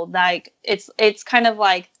so, like, it's kind of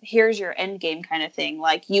like, here's your end game kind of thing.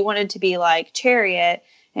 Like, you wanted to be like Chariot,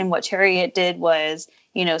 and what Chariot did was,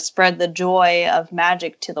 you know, spread the joy of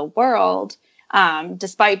magic to the world.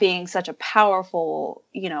 Despite being such a powerful,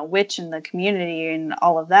 you know, witch in the community and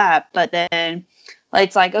all of that. But then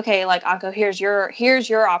it's like, okay, like, Akko, here's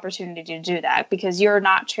your opportunity to do that, because you're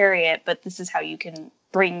not Chariot, but this is how you can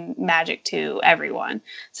bring magic to everyone.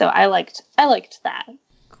 So I liked that.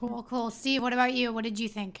 Cool. Steve, what about you? What did you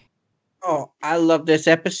think? Oh, I love this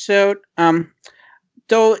episode.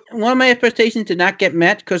 Though one of my expectations did not get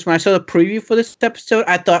met, because when I saw the preview for this episode,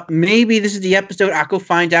 I thought maybe this is the episode Akko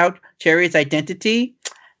finds out Chariot's identity.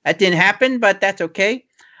 That didn't happen, but that's okay.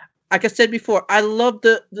 Like I said before, I love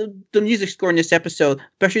the music score in this episode,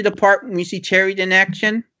 especially the part when you see Chariot in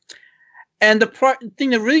action. And the thing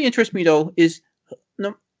that really interests me, though, is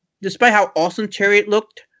despite how awesome Chariot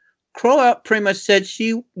looked, Cruella pretty much said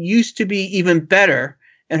she used to be even better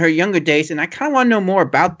in her younger days, and I kind of want to know more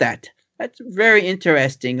about that. That's very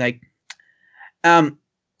interesting. Like, I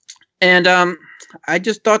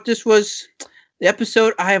just thought this was the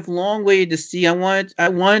episode I have long waited to see. I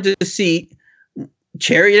wanted to see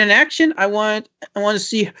Chariot in action. I want to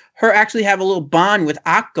see her actually have a little bond with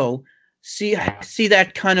Akko. See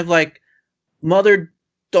that kind of like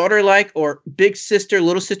daughter-like or big sister,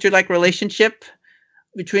 little sister-like relationship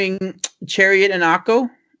between Chariot and Akko.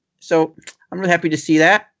 So I'm really happy to see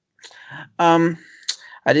that. I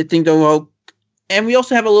did think though, and we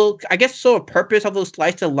also have a little, I guess, sort of purpose of those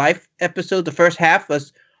slice of life episodes. The first half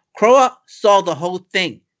was Kroa saw the whole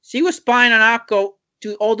thing. She was spying on Akko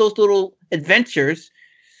to all those little adventures,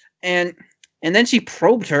 and then she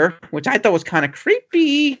probed her, which I thought was kind of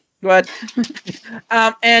creepy. But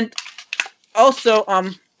and also,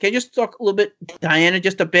 can you just talk a little bit, Diana,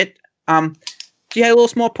 just a bit? She had a little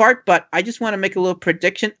small part, but I just want to make a little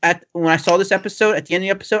prediction. When I saw this episode, at the end of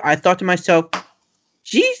the episode, I thought to myself,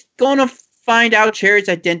 she's gonna find out Chariot's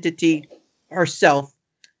identity herself,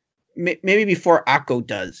 maybe before Akko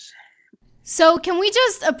does. So can we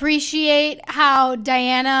just appreciate how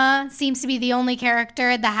Diana seems to be the only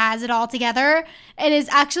character that has it all together and is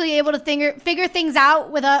actually able to figure things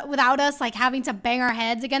out without us like having to bang our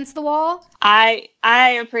heads against the wall? I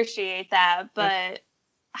appreciate that, but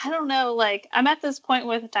I don't know, like, I'm at this point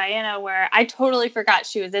with Diana where I totally forgot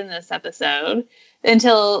she was in this episode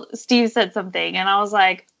until Steve said something, and I was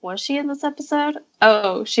like, was she in this episode?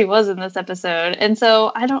 Oh, she was in this episode. And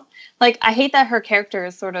so I don't, like, I hate that her character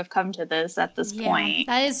has sort of come to this at this point.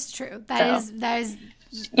 That is true. That is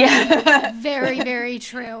yeah. very, very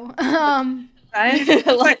true. I'm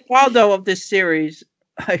quite proud, though, of this series.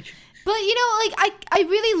 But, you know, like, I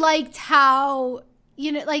really liked how,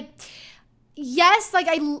 you know, like, yes, like,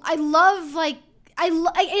 I love, like,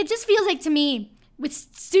 it just feels like to me, with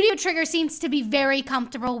Studio Trigger seems to be very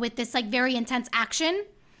comfortable with this, like, very intense action.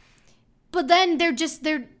 But then they're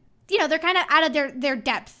kind of out of their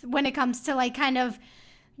depth when it comes to, like, kind of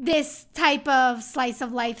this type of slice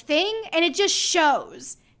of life thing. And it just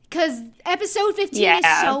shows. Because episode 15 is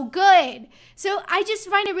so good. So I just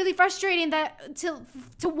find it really frustrating that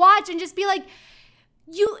to watch and just be like,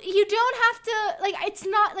 you don't have to, like, it's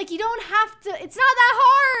not, like, you don't have to, it's not that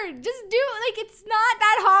hard. Just do it. Like, it's not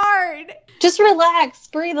that hard. Just relax,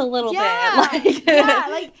 breathe a little bit. Like, yeah,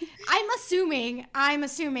 like, I'm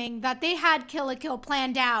assuming that they had Kill la Kill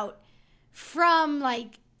planned out from,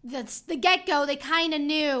 like, the get-go. They kind of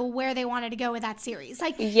knew where they wanted to go with that series.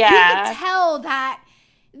 Like, you could tell that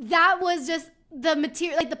was just the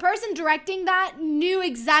material, like, the person directing that knew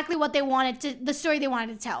exactly what they wanted to, the story they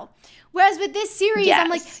wanted to tell. Whereas with this series, I'm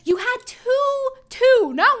like, you had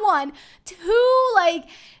two, not one, two, like,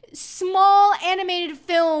 small animated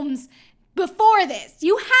films before this.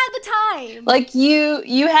 You had the time. Like,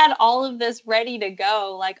 you had all of this ready to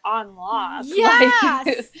go, like, on lock.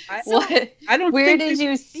 Yes. Like, where did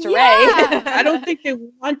you stray? Yeah. I don't think they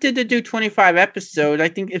wanted to do 25 episodes. I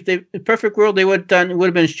think if the perfect world, they would have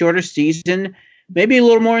been a shorter season, maybe a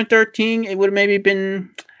little more in 13. It would have maybe been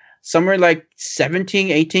somewhere like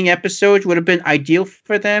 17, 18 episodes would have been ideal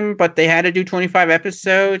for them, but they had to do 25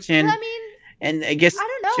 episodes. And I mean, and I guess,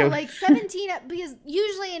 I don't know, like 17, because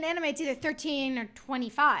usually in anime it's either 13 or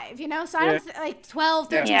 25, you know? So I don't, like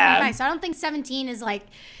 12, 13, 25. So I don't think 17 is like,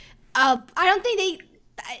 I don't think they,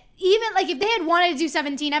 even like if they had wanted to do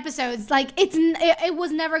 17 episodes, like it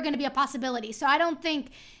was never going to be a possibility. So I don't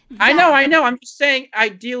think. I know. I'm just saying,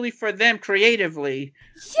 ideally for them creatively.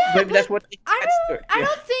 Yeah, but that's what. I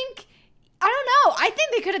don't know. I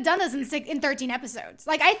think they could have done this in 13 episodes.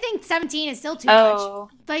 Like, I think 17 is still too much.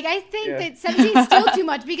 Like, I think that 17 is still too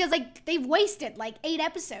much because, like, they've wasted, like, 8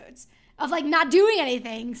 episodes of, like, not doing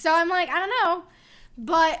anything. So I'm like, I don't know.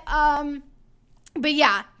 But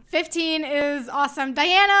yeah, 15 is awesome.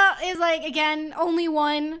 Diana is, like, again, only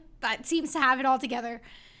one that seems to have it all together.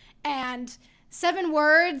 And 7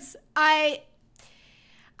 words, the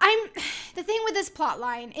thing with this plot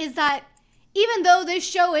line is that even though this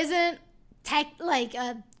show isn't like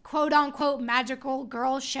a quote-unquote magical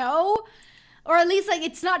girl show, or at least, like,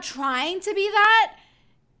 it's not trying to be that,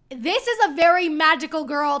 this is a very magical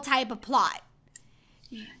girl type of plot.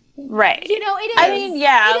 Right. You know, it is. I mean,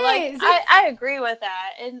 yeah, it is. I agree with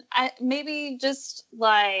that. And maybe just,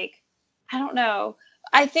 like, I don't know.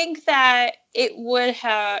 I think that it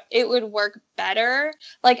would work better.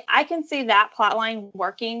 Like, I can see that plotline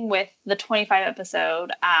working with the 25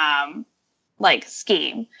 episode like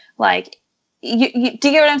scheme. Like, you do you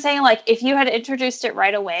get what I'm saying? Like, if you had introduced it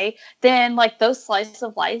right away, then, like, those slice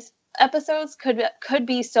of life episodes could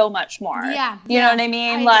be so much more. Yeah. You know what I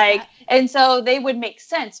mean? Like, and so they would make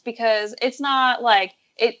sense because it's not like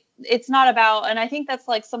it's not about, and I think that's,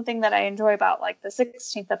 like, something that I enjoy about, like, the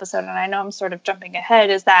 16th episode, and I know I'm sort of jumping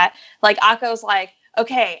ahead, is that, like, Akko's like,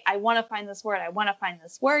 okay, I want to find this word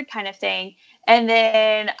kind of thing. And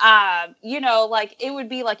then, you know, like, it would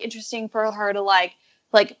be, like, interesting for her to, like,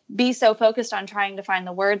 like be so focused on trying to find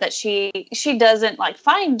the word that she doesn't like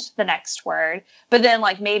find the next word, but then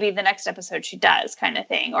like maybe the next episode she does, kind of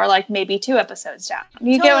thing, or like maybe 2 episodes down.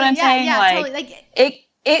 You get what I'm saying? Yeah, like, totally.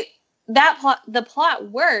 Like the plot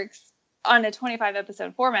works on a 25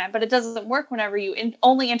 episode format, but it doesn't work whenever you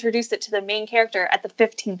only introduce it to the main character at the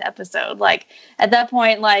 15th episode. Like at that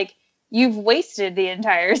point, like you've wasted the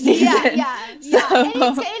entire season. Yeah. And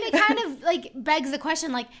it kind of like begs the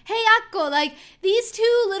question, like, hey, Akko, like these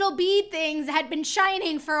 2 little bead things had been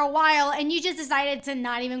shining for a while, and you just decided to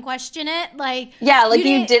not even question it. Like, yeah, like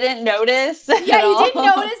you didn't notice. Yeah, you didn't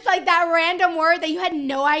notice like that random word that you had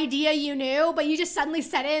no idea you knew, but you just suddenly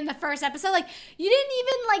said it in the first episode. Like, you didn't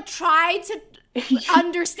even like try to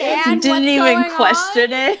understand. Didn't even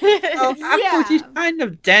question it. Oh, Akko, she's kind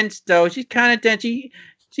of dense, though. She's kind of dense.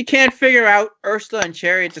 She can't figure out Ursula and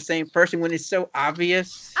Chariot the same person when it's so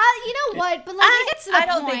obvious. You know what? But like, it gets to the point.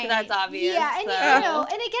 I don't think that's obvious. Yeah, and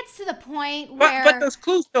and it gets to the point where. But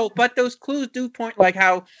those clues do point like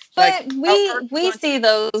how. But we see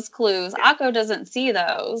those clues. Akko doesn't see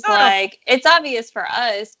those. Like it's obvious for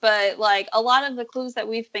us, but like a lot of the clues that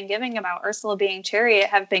we've been giving about Ursula being Chariot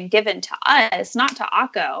have been given to us, not to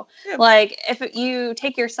Akko. Yeah. Like if you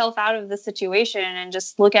take yourself out of the situation and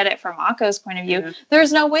just look at it from Akko's point of view,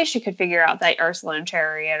 there's no way she could figure out that Ursula and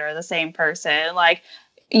Chariot are the same person. Like,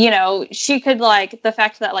 you know, she could like the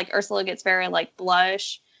fact that like Ursula gets very like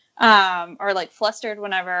blush or like flustered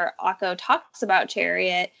whenever Akko talks about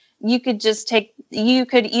Chariot. You could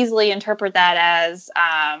easily interpret that as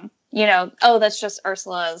you know, oh, that's just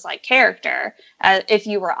Ursula's like character if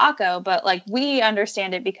you were Akko, but like we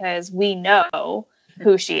understand it because we know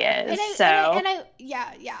who she is. I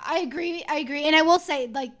agree. And I will say,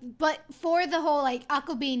 like, but for the whole like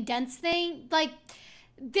Akko being dense thing, like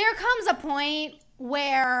there comes a point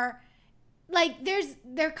where like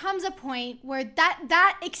there comes a point where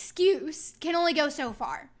that excuse can only go so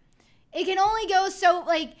far. It can only go so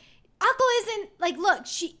like Akko isn't like, look,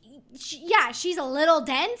 she's a little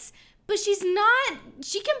dense, but she's not,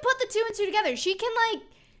 she can put the 2 and 2 together. She can like,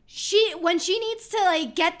 when she needs to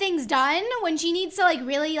like get things done, when she needs to like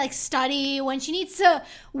really like study, when she needs to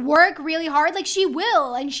work really hard, like she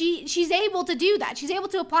will, and she's able to do that. She's able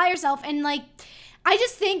to apply herself, and like I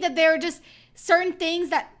just think that there are just certain things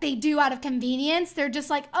that they do out of convenience. They're just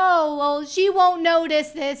like, oh, well, she won't notice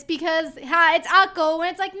this because it's Akko,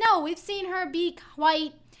 and it's like, no, we've seen her be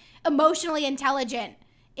quite emotionally intelligent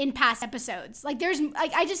in past episodes. Like there's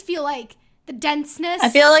like I just feel like the denseness. I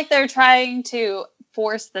feel like they're trying to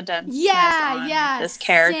force the denseness on this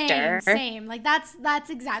character. Same. Like that's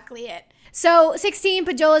exactly it. So 16,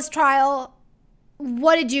 Pajola's trial.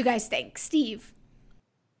 What did you guys think, Steve?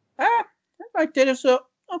 I liked it. It's a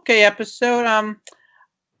okay episode.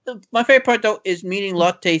 My favorite part though is meeting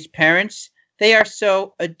Lotte's parents. They are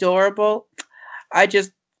so adorable. I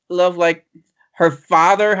just love like her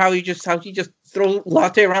father, how he just throws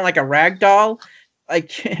Lotte around like a rag doll.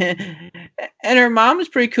 Like, and her mom is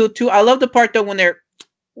pretty cool too. I love the part though when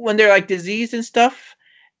they're like diseased and stuff.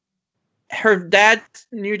 Her dad's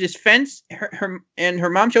near this fence. Her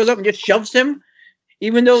mom shows up and just shoves him,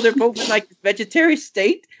 even though they're both in like vegetarian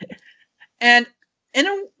state. And in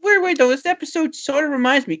a weird way though, this episode sort of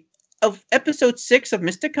reminds me of episode 6 of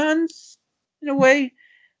Mysticons in a way,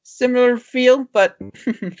 similar feel, but.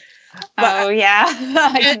 Oh yeah,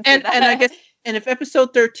 and I guess. And if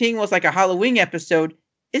episode 13 was like a Halloween episode,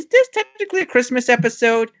 is this technically a Christmas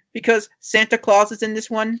episode because Santa Claus is in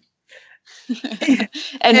this one?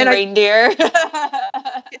 and reindeer.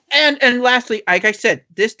 and lastly, like I said,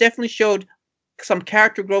 this definitely showed some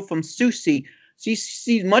character growth from Susie.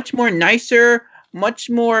 She's much more nicer,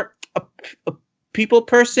 much more a people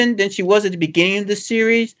person than she was at the beginning of the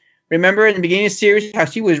series. Remember in the beginning of the series how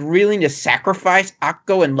she was willing to sacrifice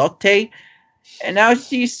Akko and Lotte? And now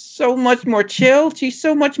she's so much more chill. She's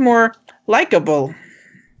so much more likable.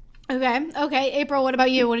 Okay. April, what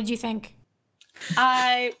about you? What did you think?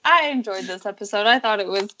 I enjoyed this episode. I thought it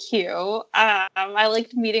was cute. I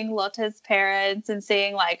liked meeting Lotte's parents and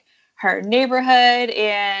seeing like her neighborhood.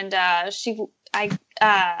 And I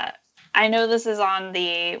know this is on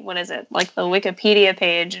the, what is it, like the Wikipedia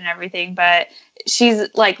page and everything, but she's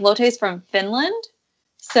like, Lotte's from Finland.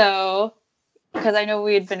 So, because I know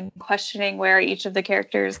we had been questioning where each of the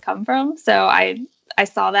characters come from. So I I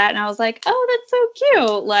saw that and I was like, oh, that's so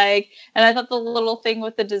cute. Like, and I thought the little thing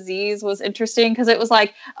with the disease was interesting because it was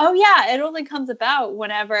like, oh yeah, it only comes about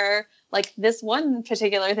whenever like this one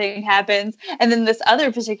particular thing happens and then this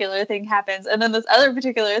other particular thing happens and then this other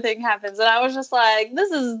particular thing happens. And I was just like,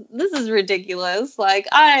 this is ridiculous. Like,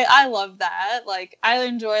 I love that. Like, I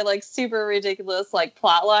enjoy like super ridiculous like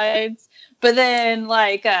plot lines. But then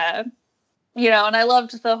like, you know, and I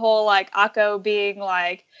loved the whole like Akko being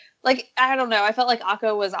like, I don't know. I felt like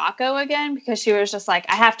Akko was Akko again because she was just like,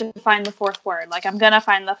 I have to find the fourth word. Like, I'm going to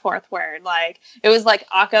find the fourth word. Like, it was like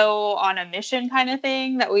Akko on a mission kind of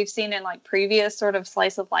thing that we've seen in like previous sort of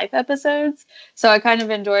slice of life episodes. So I kind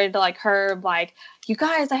of enjoyed like her, like, you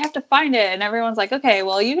guys, I have to find it. And everyone's like, okay,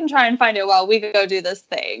 well, you can try and find it while we go do this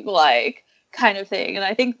thing. Like, kind of thing. And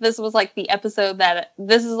I think this was like the episode that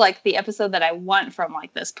I want from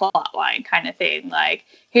like this plot line kind of thing. Like,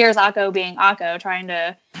 here's Akko being Akko trying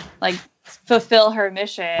to like fulfill her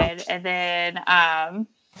mission, and then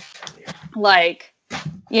like,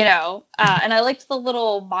 you know, and I liked the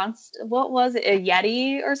little monster. What was it, a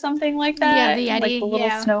Yeti or something like that? Yeah, the Yeti, like the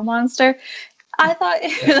little snow monster. I thought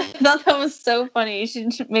that was so funny. She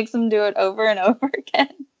makes him do it over and over again.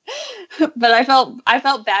 But I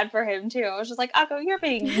felt bad for him too. I was just like, Akko, you're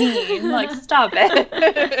being mean. Like, stop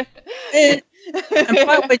it. And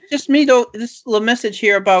by the way, just me though, this little message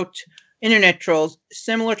here about internet trolls,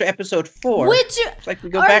 similar to episode 4. Which it's like we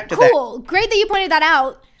go back to that. Cool. Great that you pointed that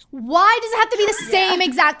out. Why does it have to be the same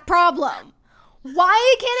exact problem?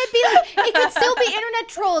 Why can't it be like, it could still be internet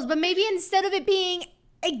trolls, but maybe instead of it being,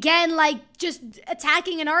 again, like just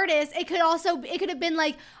attacking an artist, it could have been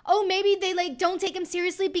like, oh, maybe they like don't take him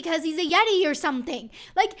seriously because he's a Yeti or something.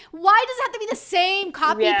 Like, why does it have to be the same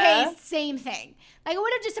copy paste, same thing? Like, I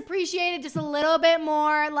would have just appreciated just a little bit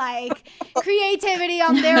more like creativity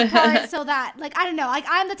on their part, so that, like, I don't know, like,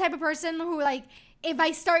 I'm the type of person who, like, if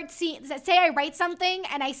I start seeing, say I write something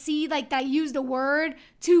and I see like that I used a word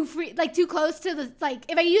too close to the, like,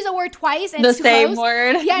 if I use a word twice and it's too close,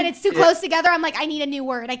 word, and it's too close together, I'm like, I need a new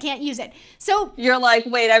word. I can't use it. So you're like,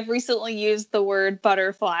 wait, I've recently used the word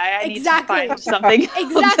butterfly. I need to find something.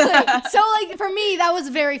 Exactly. So like for me, that was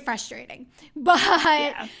very frustrating.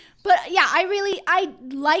 But yeah, I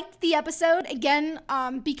liked the episode again,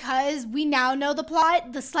 because we now know the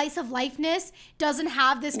plot. The slice of lifeness doesn't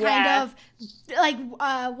have this kind of like,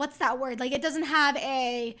 what's that word? Like, it doesn't have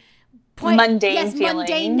a mundane feeling.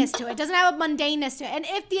 Mundaneness to it. It doesn't have a mundaneness to it. And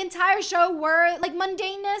if the entire show were like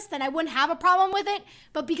mundaneness, then I wouldn't have a problem with it.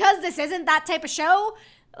 But because this isn't that type of show,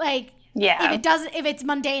 like, if it's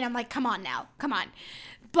mundane, I'm like, come on now, come on.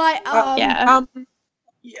 But yeah,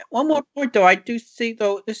 one more point though. I do see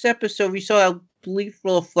though this episode we saw a brief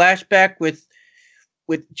little flashback with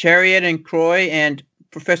Chariot and Croy and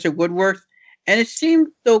Professor Woodworth, and it seemed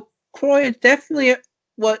though Croy is definitely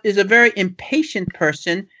is a very impatient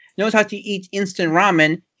person. Knows how to eat instant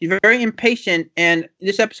ramen. He's very impatient, and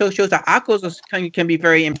this episode shows that Akko can be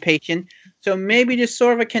very impatient. So maybe there's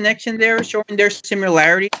sort of a connection there, showing their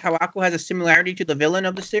similarities. How Akko has a similarity to the villain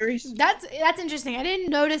of the series. That's interesting. I didn't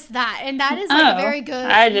notice that, and that is like a very good.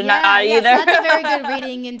 I did not either. Yes, that's a very good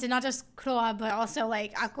reading into not just Croa, but also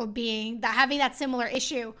like Akko having that similar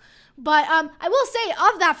issue. But I will say,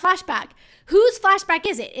 of that flashback, whose flashback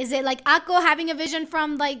is it? Is it like Akko having a vision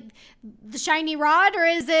from like the shiny rod, or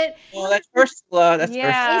is it? Well, that's Ursula. Ursula. Is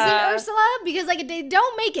it Ursula? Because like they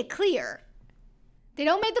don't make it clear. They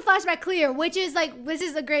don't make the flashback clear, which is like, this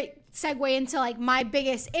is a great segue into like my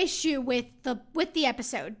biggest issue with the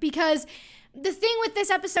episode, because the thing with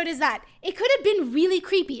this episode is that it could have been really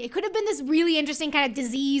creepy. It could have been this really interesting kind of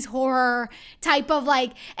disease horror type of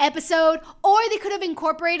like episode, or they could have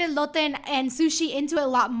incorporated Lotte and Sushi into it a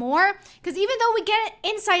lot more. Because even though we get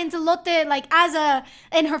insight into Lotte like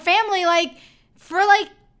and her family, like for like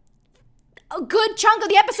a good chunk of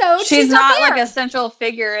the episode, she's not there. Like a central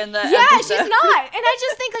figure in the episode. She's not. And I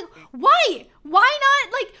just think like, why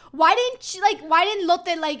not? Like, why didn't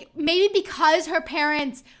Lotte, like, maybe because her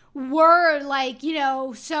parents were like, you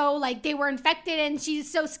know, so like they were infected and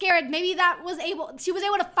she's so scared, maybe she was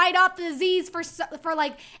able to fight off the disease for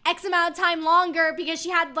like X amount of time longer because she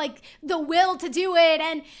had like the will to do it,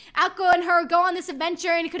 and Akko and her go on this adventure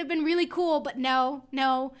and it could have been really cool. But no,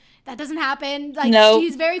 that doesn't happen. Like,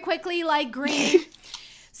 she's very quickly like green.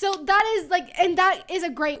 So that is like, and that is a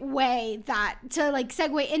great way to like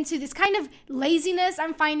segue into this kind of laziness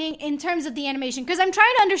I'm finding in terms of the animation, because I'm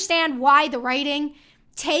trying to understand why the writing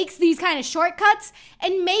takes these kind of shortcuts,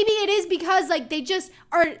 and maybe it is because like they just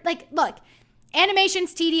are like, look,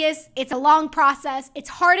 animation's tedious, it's a long process, it's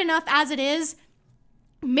hard enough as it is.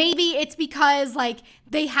 maybe it's because like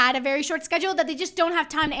they had a very short schedule that they just don't have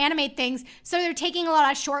time to animate things, so they're taking a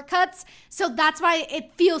lot of shortcuts, so that's why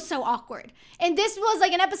it feels so awkward. And this was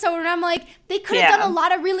like an episode where I'm like, they could have done a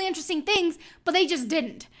lot of really interesting things, but they just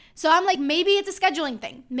didn't. So I'm like, maybe it's a scheduling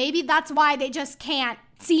thing. Maybe that's why they just can't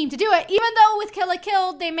seem to do it, even though with Kill la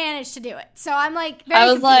Kill they managed to do it. So I'm like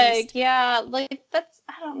very confused. Like, yeah, like that's,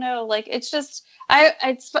 I don't know, like it's just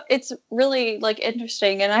it's really like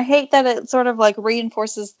interesting, and I hate that it sort of like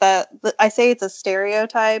reinforces that I say it's a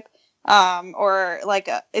stereotype, or like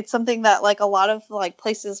it's something that like a lot of like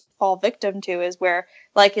places fall victim to, is where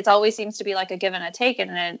like it always seems to be like a give and a take,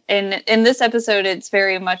 and in this episode it's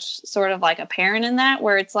very much sort of like apparent in that,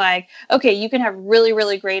 where it's like, okay, you can have really,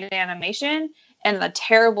 really great animation and a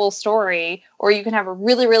terrible story, or you can have a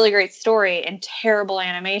really, really great story and terrible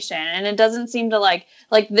animation. And it doesn't seem to like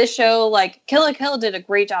this show, like Kill la Kill did a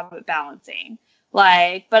great job at balancing.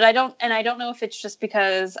 Like, but I don't know if it's just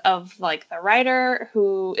because of like the writer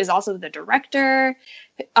who is also the director.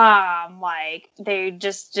 Like they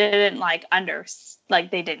just didn't like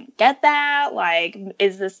they didn't get that. Like,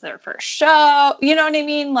 is this their first show? You know what I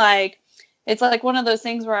mean? Like, it's like one of those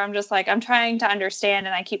things where I'm just like, I'm trying to understand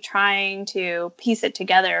and I keep trying to piece it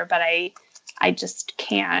together, but I just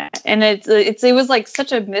can't. And it was like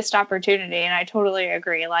such a missed opportunity. And I totally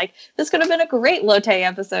agree. Like, this could have been a great Lotte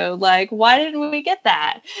episode. Like, why didn't we get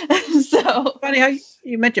that? So funny how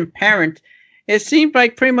you mentioned parent. It seems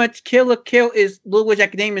like pretty much Kill la Kill is Little Witch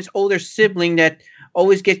Academia's older sibling that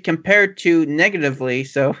always gets compared to negatively.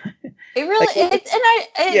 So it really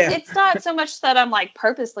it's not so much that I'm like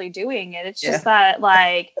purposely doing it. It's just that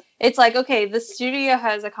like it's like, okay, the studio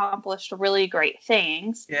has accomplished really great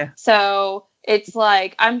things. Yeah. So it's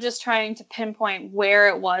like I'm just trying to pinpoint where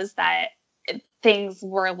it was that things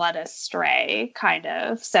were led astray, kind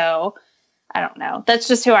of. So I don't know. That's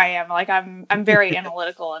just who I am. Like I'm very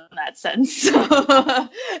analytical in that sense.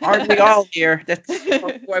 Aren't we all here? That's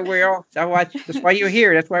why we're all. That's why you're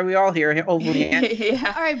here. That's why we all here. Hopefully.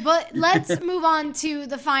 Yeah. All right, but let's move on to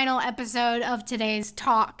the final episode of today's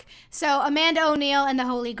talk. So Amanda O'Neal and the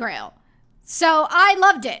Holy Grail. So I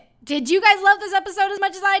loved it. Did you guys love this episode as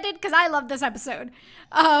much as I did? Because I loved this episode.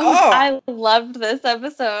 I loved this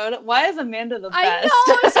episode. Why is Amanda the best? I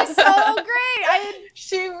know, she's so great.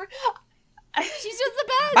 She's just the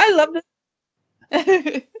best. I love this.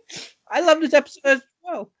 I love this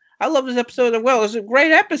episode as well. It's a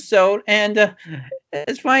great episode, and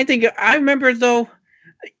it's funny thing. I remember though,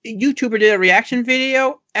 a YouTuber did a reaction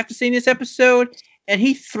video after seeing this episode, and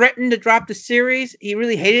he threatened to drop the series. He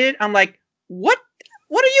really hated it. I'm like, what?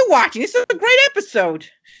 What are you watching? This is a great episode.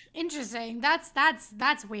 Interesting.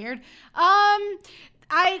 That's weird.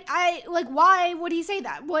 I like, why would he say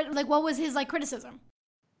that? What was his like criticism?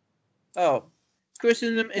 Oh,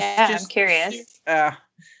 criticism is just... I'm curious. I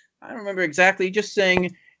don't remember exactly. Just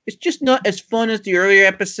saying it's just not as fun as the earlier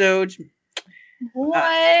episodes.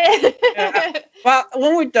 What? Well,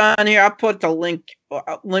 when we're done here, I'll put the link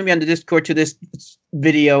on the Discord to this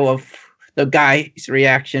video of the guy's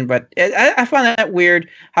reaction. But I find that weird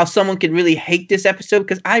how someone could really hate this episode,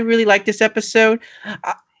 because I really like this episode.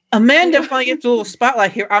 Amanda finally gets a little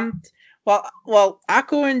spotlight here. Well,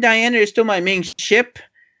 Akko and Diana is still my main ship.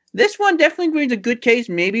 This one definitely brings a good case,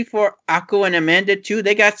 maybe for Akko and Amanda too.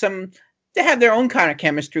 They have their own kind of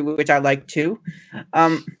chemistry, which I like too.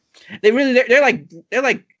 They're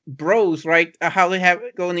like bros, right? How they have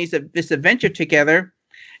go on this adventure together,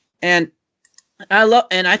 and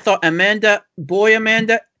I thought Amanda,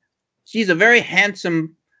 she's a very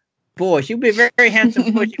handsome boy. She'd be a very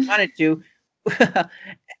handsome boy if she wanted to.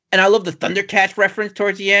 And I love the Thundercats reference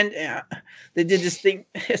towards the end. They did this thing.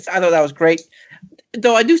 I thought that was great.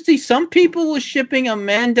 Though I do see some people shipping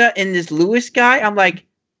Amanda and this Lewis guy. I'm like,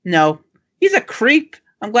 no, he's a creep.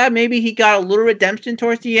 I'm glad maybe he got a little redemption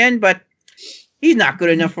towards the end, but he's not good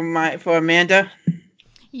enough for Amanda.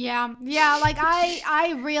 Yeah. Like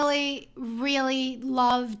I really, really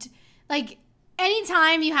loved, like,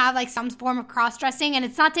 anytime you have like some form of cross-dressing and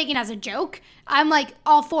it's not taken as a joke, I'm like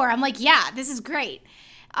all for. I'm like, yeah, this is great.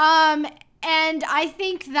 And I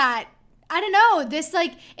think that, I don't know, this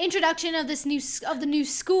like introduction of the new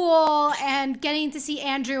school and getting to see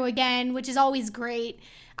Andrew again, which is always great.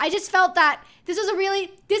 I just felt that this is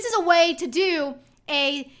a way to do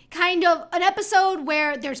a kind of an episode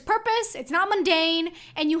where there's purpose, it's not mundane,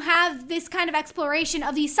 and you have this kind of exploration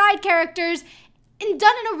of these side characters and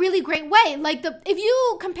done in a really great way. Like if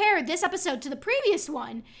you compare this episode to the previous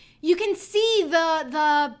one, you can see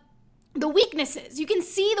the weaknesses. You can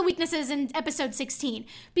see the weaknesses in episode 16,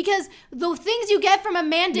 because the things you get from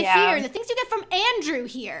Amanda here, the things you get from Andrew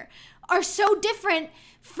here are so different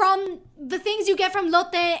from the things you get from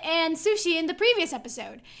Lotte and Sushi in the previous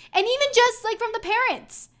episode. And even just like from the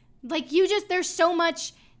parents. Like there's so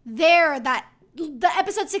much there that the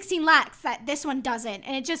episode 16 lacks that this one doesn't.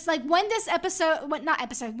 And it just like when this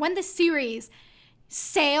series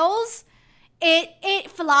sails,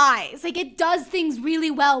 it flies. Like it does things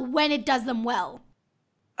really well when it does them well.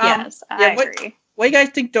 Yes, I agree. What do you guys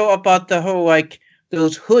think though about the whole like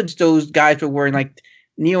those hoods those guys were wearing, like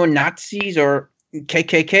neo-Nazis or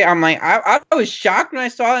KKK? I'm like, I was shocked when I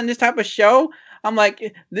saw it in this type of show. I'm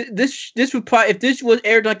like, this would probably, if this was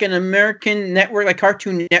aired like an American network, like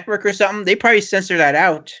Cartoon Network or something, they probably censor that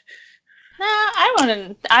out. Nah,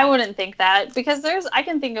 I wouldn't think that, because I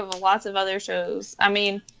can think of lots of other shows. I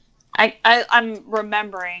mean, I'm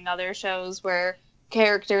remembering other shows where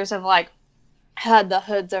characters have like had the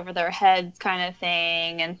hoods over their heads kind of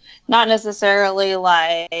thing, and not necessarily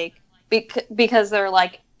like because they're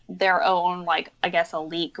like their own, like, I guess,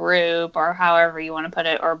 elite group, or however you want to put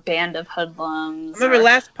it, or band of hoodlums. Remember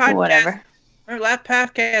last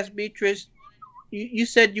podcast, Beatrice, you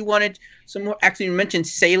said you wanted some more. Actually, you mentioned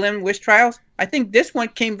Salem witch trials. I think this one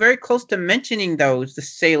came very close to mentioning those, the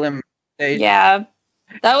Salem days. Yeah.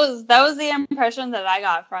 That was the impression that I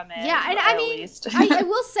got from it. Yeah, and I mean, I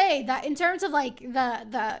will say that in terms of like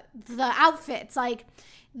the outfits, like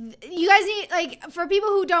you guys need, like, for people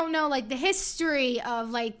who don't know like the history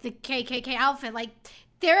of like the KKK outfit, like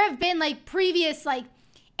there have been like previous like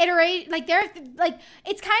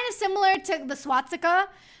it's kind of similar to the swastika,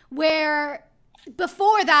 where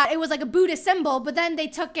before that it was like a Buddhist symbol, but then they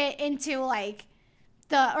took it into like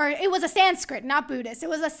it was a Sanskrit, not Buddhist. It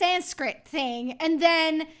was a Sanskrit thing, and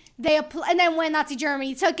then when Nazi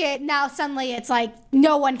Germany took it, now suddenly it's like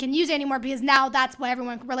no one can use it anymore because now that's what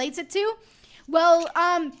everyone relates it to. Well,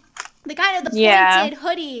 the pointed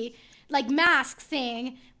hoodie, like mask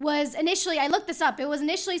thing was initially, I looked this up, it was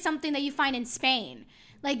initially something that you find in Spain.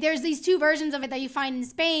 Like there's these two versions of it that you find in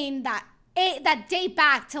Spain that date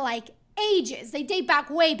back to like ages. They date back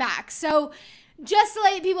way back. So just to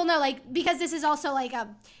let people know, like, because this is also like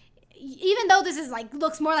even though this is like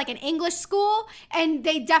looks more like an English school, and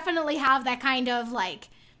they definitely have that kind of like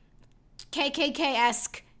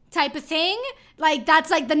KKK-esque type of thing, like that's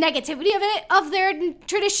like the negativity of their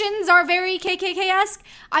traditions are very KKK-esque.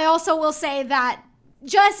 I also will say that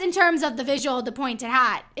just in terms of the visual of the pointed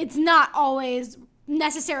hat, it's not always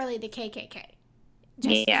necessarily the KKK.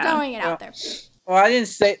 Just throwing it out there. Well, I didn't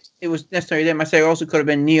say it was necessarily them. I say it also could have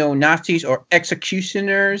been neo-Nazis or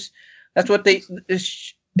executioners. That's what they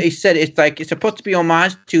said. It's like it's supposed to be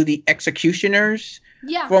homage to the executioners.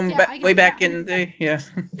 Yeah. From way back in the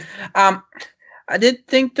I did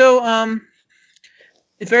think though,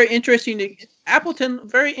 it's very interesting. Appleton,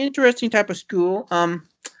 very interesting type of school.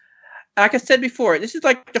 Like I said before, this is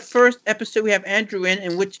like the first episode we have Andrew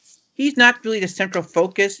in which he's not really the central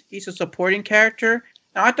focus. He's a supporting character.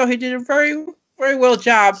 And I thought he did a very, very well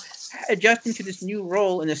job adjusting to this new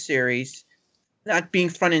role in the series, not being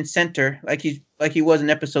front and center like he was in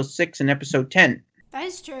episode 6 and episode 10. That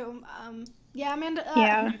is true. Amanda.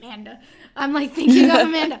 Amanda. I'm like thinking of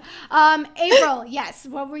Amanda. April. Yes.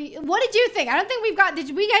 What did you think? I don't think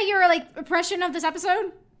did we get your like impression of this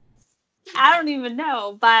episode? I don't even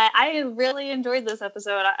know, but I really enjoyed this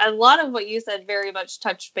episode. A lot of what you said very much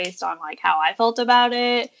touched based on like how I felt about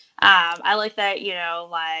it. I like that,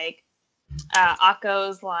 like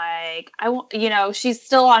Akko's like she's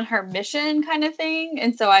still on her mission kind of thing,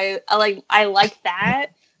 and so I like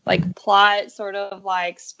that like plot sort of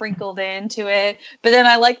like sprinkled into it. But then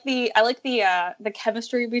I like the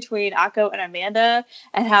chemistry between Akko and Amanda,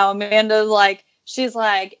 and how Amanda's like, she's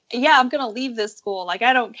like, yeah, I'm gonna leave this school, like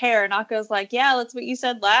I don't care, and Akko's like, yeah, that's what you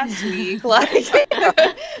said last week.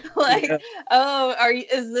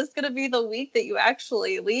 Is this gonna be the week that you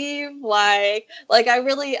actually leave? Like I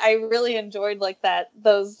really enjoyed like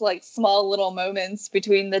those like small little moments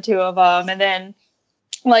between the two of them. And then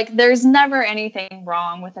like there's never anything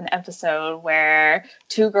wrong with an episode where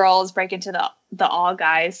two girls break into the all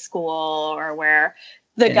guys school, or where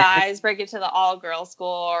the guys break into the all girls school,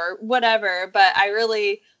 or whatever. But I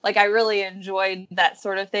really enjoyed that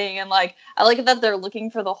sort of thing. And like I like that they're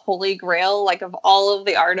looking for the Holy Grail, like of all of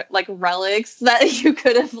the art like relics that you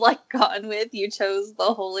could have like gone with, you chose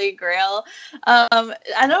the Holy Grail.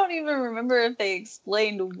 I don't even remember if they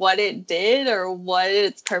explained what it did or what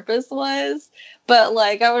its purpose was, but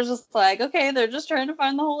like I was just like, okay, they're just trying to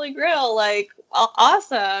find the Holy Grail, like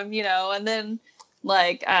awesome, and then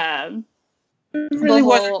like there really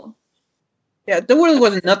wasn't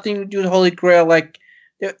nothing to do with the Holy Grail. Like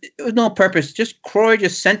it was no purpose. Just Croy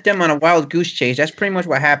just sent them on a wild goose chase. That's pretty much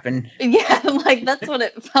what happened. Yeah, like that's what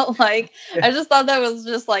it felt like. I just thought that was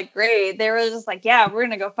just like great. They were just like, yeah, we're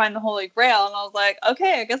gonna go find the Holy Grail, and I was like,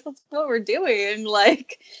 okay, I guess that's what we're doing.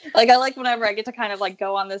 Like I like whenever I get to kind of like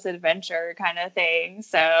go on this adventure kind of thing.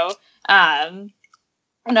 So, and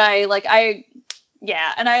I liked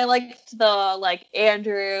the like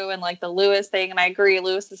Andrew and like the Lewis thing, and I agree,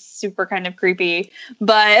 Lewis is super kind of creepy,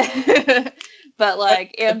 but. But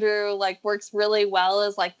like Andrew like works really well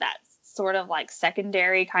as like that sort of like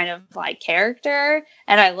secondary kind of like character,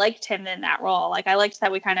 and I liked him in that role. Like I liked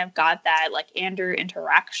that we kind of got that like Andrew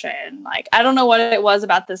interaction. Like I don't know what it was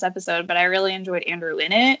about this episode, but I really enjoyed Andrew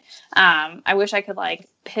in it. I wish I could like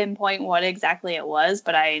pinpoint what exactly it was,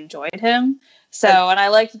 but I enjoyed him. So, and I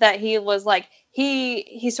liked that he was like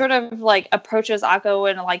he sort of like approaches Akko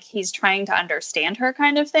and like he's trying to understand her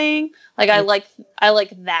kind of thing. Like I like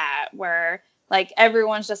that where like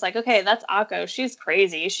everyone's just like, okay, that's Akko. She's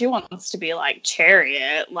crazy. She wants to be like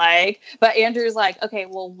Chariot. Like, but Andrew's like, okay,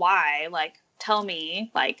 well, why? Like, tell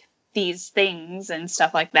me like these things and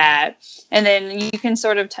stuff like that. And then you can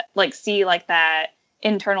sort of like see like that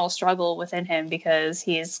internal struggle within him because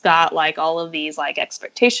he's got like all of these like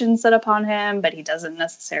expectations set upon him, but he doesn't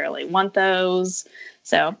necessarily want those.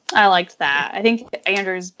 So I liked that. I think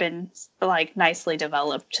Andrew's been like nicely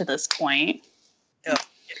developed to this point. Yeah.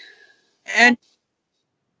 And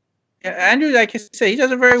Andrew, like I said, he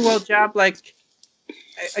does a very well job. Like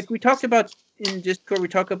we talked about in Discord, we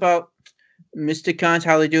talk about Mysticons,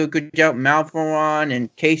 how they do a good job. Malforon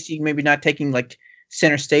and Casey maybe not taking like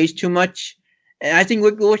center stage too much. And I think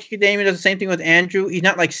Witch Academia does the same thing with Andrew. He's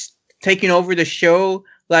not like taking over the show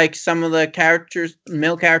like some of the characters,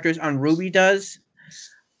 male characters on RWBY does.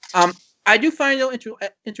 I do find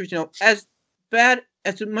it interesting. You know, as bad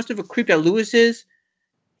as much of a creep that Lewis is,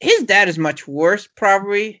 his dad is much worse,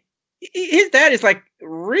 probably. His dad is like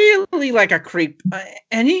really like a creep,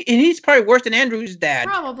 and he's probably worse than Andrew's dad.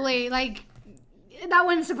 Probably, like that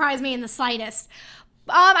wouldn't surprise me in the slightest.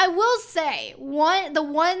 I will say the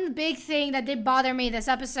one big thing that did bother me this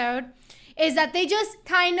episode is that they just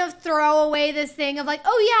kind of throw away this thing of like,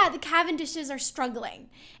 oh yeah, the Cavendishes are struggling,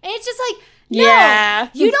 and it's just like. No, yeah.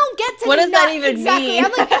 You don't get to. What does that even mean?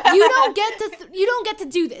 I'm like, you don't get to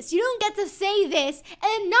do this. You don't get to say this,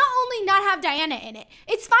 and not only not have Diana in it.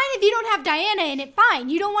 It's fine if you don't have Diana in it. Fine,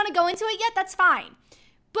 you don't want to go into it yet. That's fine,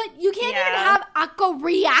 but you can't even have Akko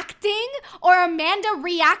reacting or Amanda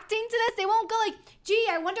reacting to this. They won't go like, "Gee,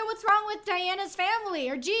 I wonder what's wrong with Diana's family,"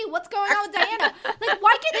 or "Gee, what's going on with Diana?" Like,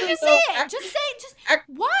 why can't they just say it? Just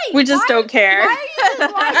why? We just don't care. Why is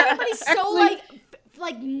everybody so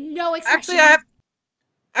like no expression?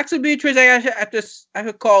 Actually, Beatrice, I have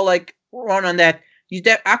to call like Ron on that.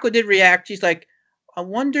 Akko did react. She's like, I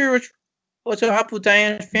wonder what's up with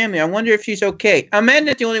Diana's family. I wonder if she's okay.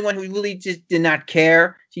 Amanda's the only one who really just did not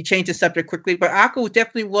care. She changed the subject quickly, but Akko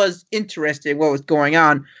definitely was interested in what was going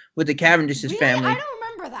on with the Cavendish's family. I don't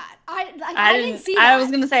remember that. I didn't see that. I was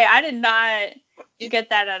gonna say I did not get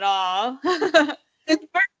that at all.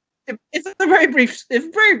 It's a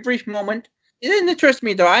very brief moment. It didn't interest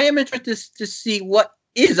me though. I am interested to see what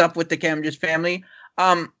is up with the Cavendish family.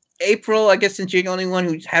 April, I guess since you're the only one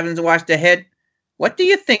who haven't watched ahead, what do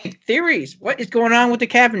you think? Theories? What is going on with the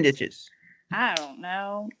Cavendishes? I don't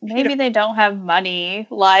know. Maybe they don't have money.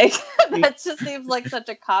 Like that just seems like such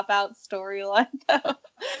a cop-out storyline though.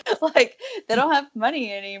 Like they don't have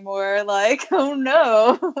money anymore. Like, oh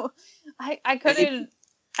no. I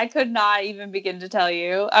could not even begin to tell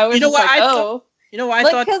you. I was just like, oh. You know why I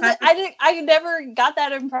thought? Because I never got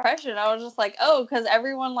that impression. I was just like, oh, because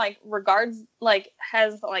everyone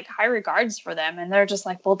has high regards for them, and they're just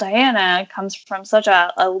like, well, Diana comes from such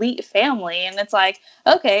a elite family, and it's like,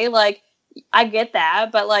 okay, like I get that,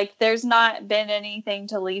 but like there's not been anything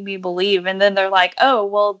to lead me believe. And then they're like, oh,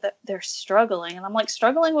 well, they're struggling, and I'm like,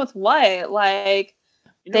 struggling with what? Like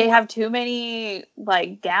they have too many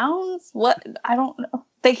like gowns? What? I don't know.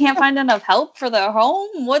 They can't find enough help for their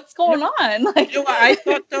home? What's going on? Like, you know what I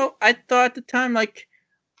thought though? I thought at the time, like,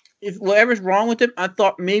 if whatever's wrong with them, I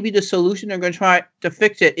thought maybe the solution they're going to try to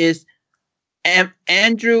fix it is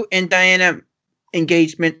Andrew and Diana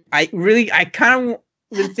engagement. I kind of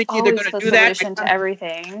was thinking they're going to do that. Solution to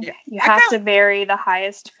everything. Yeah, you have to marry the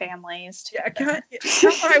highest families. Yeah, that's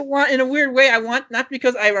what I want in a weird way. I want, not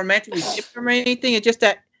because I romantically ship them or anything. It's just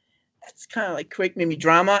that it's kind of like create maybe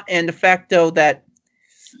drama, and the fact though that.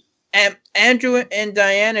 Andrew and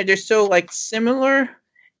Diana, they're so like similar,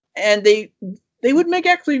 and they would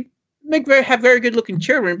have very good looking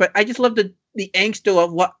children. But I just love the angst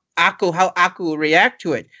of how Akko will react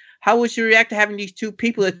to it. How would she react to having these two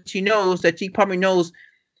people that she probably knows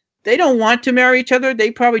they don't want to marry each other.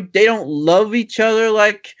 They don't love each other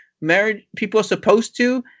like married people are supposed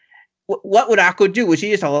to. What would Akko do? Would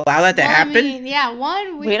she just allow that to happen? I mean, yeah,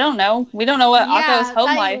 we don't know. We don't know what Akko's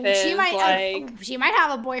home life is. She might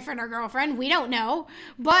have a boyfriend or girlfriend. We don't know.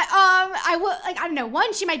 But I don't know.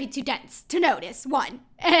 One, she might be too dense to notice. One,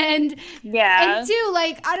 and two,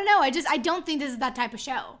 I don't know. I don't think this is that type of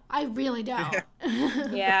show. I really don't.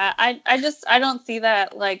 Yeah, I don't see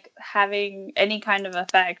that having any kind of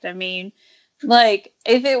effect. I mean,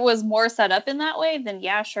 if it was more set up in that way, then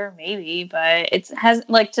yeah, sure, maybe. But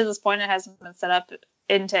to this point, it hasn't been set up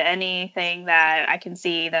into anything that I can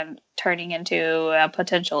see them turning into a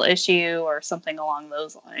potential issue or something along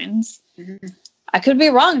those lines. Mm-hmm. I could be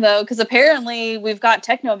wrong though, because apparently we've got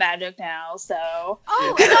techno magic now. So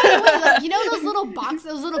by the way, you know those little boxes,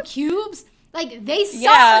 those little cubes, they suck.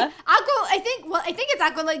 Yeah. Akko, I think it's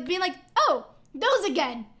Akko being oh, those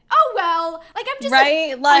again. Oh, well, I'm just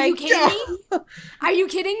right? Are you kidding me? Are you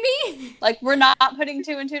kidding me? We're not putting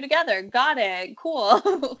two and two together. Got it.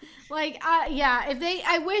 Cool. Yeah,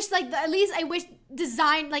 I wish, at least I wish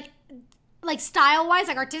design, style-wise,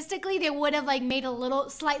 artistically, they would have, made a little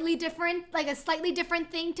slightly different, a slightly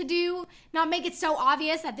different thing to do. Not make it so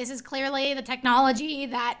obvious that this is clearly the technology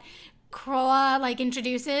that Kroa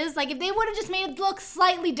introduces. If they would have just made it look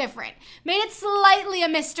slightly different, made it slightly a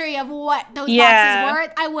mystery of what those boxes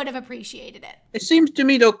were, I would have appreciated it. It seems to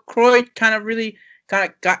me though Kroa kind of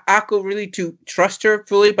got Akko really to trust her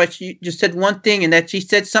fully, but she just said one thing, and that she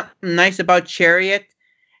said something nice about Chariot,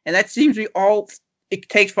 and that seems to be all it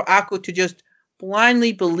takes for Akko to just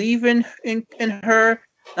blindly believe in her,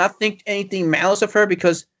 not think anything malice of her,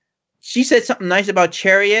 because she said something nice about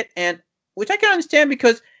Chariot, and which I can understand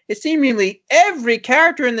because it seemingly every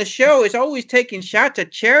character in the show is always taking shots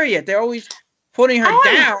at Chariot. They're always putting her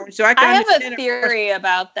down. So I have a theory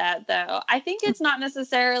about that, though. I think it's not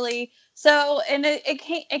necessarily so, and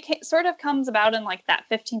it sort of comes about in that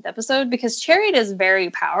 15th episode because Chariot is very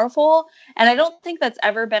powerful, and I don't think that's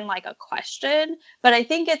ever been a question. But I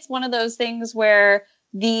think it's one of those things where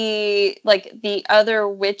the other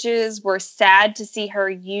witches were sad to see her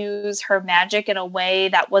use her magic in a way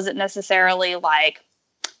that wasn't necessarily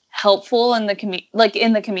helpful in the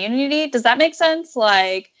in the community. Does that make sense?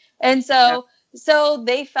 So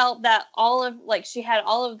they felt that all of she had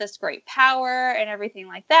all of this great power and everything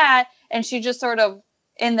like that, and she just sort of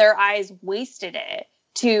in their eyes wasted it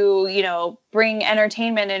to bring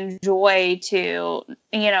entertainment and joy to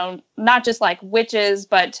not just witches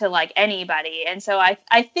but to anybody. And so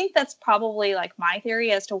I think that's probably my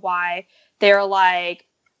theory as to why they're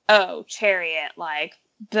oh, Chariot,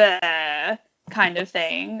 bleh kind of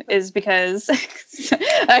thing, is because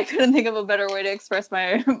I couldn't think of a better way to express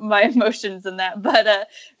my emotions than that. But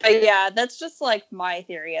yeah, that's just my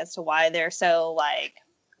theory as to why they're so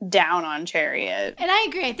down on Chariot. And I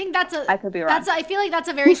agree. I think I could be wrong. I feel that's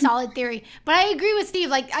a very solid theory. But I agree with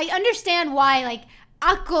Steve. I understand why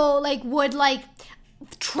Akko would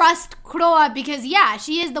trust Kroa, because yeah,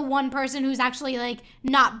 she is the one person who's actually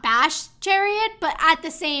not bashed Chariot, but at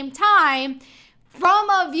the same time, from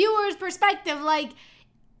a viewer's perspective,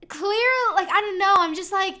 clear, I don't know, I'm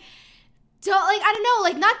just I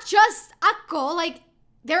don't know, not just Akko,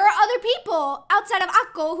 there are other people outside of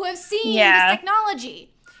Akko who have seen this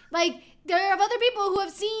technology. There are other people who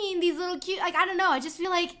have seen these little cute, I don't know, I just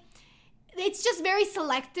feel it's just very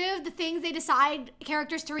selective, the things they decide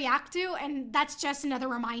characters to react to, and that's just another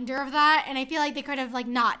reminder of that, and I feel they could have,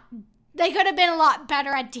 they could have been a lot better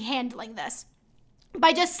at handling this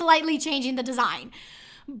by just slightly changing the design.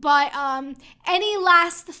 But any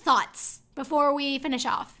last thoughts before we finish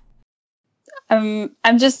off? I'm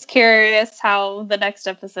just curious how the next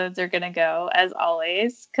episodes are going to go, as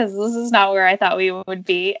always, because this is not where I thought we would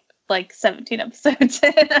be 17 episodes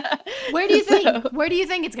in. Where do you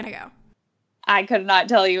think it's going to go? I could not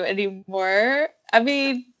tell you anymore. I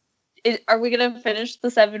mean, are we going to finish the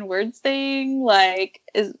 7 words thing?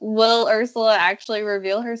 Will Ursula actually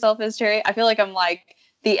reveal herself as Chariot? I feel I'm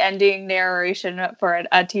the ending narration for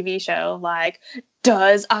a TV show.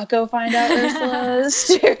 Does Akko find out Ursula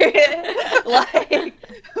is Chariot?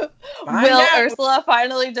 Will Ursula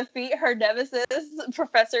finally defeat her nemesis,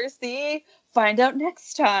 Professor C? Find out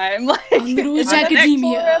next time. On Little Witch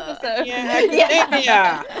Academia.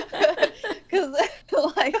 Yeah. Because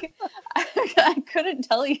I couldn't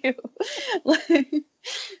tell you.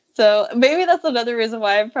 So maybe that's another reason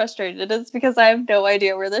why I'm frustrated. It's because I have no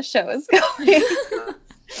idea where this show is going.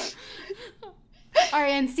 All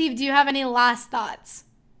right, and Steve, do you have any last thoughts?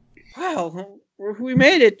 Well, we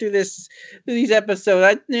made it through these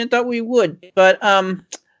episodes. I thought we would, but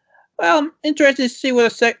well, I'm interested to see where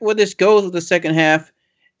this goes with the second half.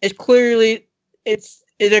 it's clearly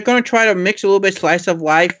they're going to try to mix a little bit slice of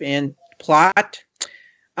life and plot.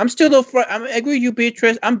 I'm still I agree with you,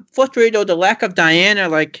 Beatrice. I'm frustrated though the lack of Diana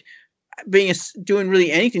doing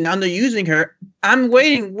really anything, underusing her. I'm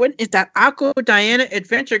waiting. When is that Aqua Diana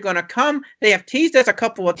adventure gonna come? They have teased us a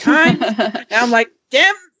couple of times, and I'm like,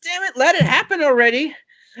 damn it, let it happen already.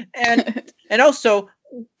 And also,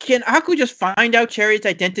 can Aqua just find out Cherry's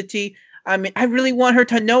identity? I mean, I really want her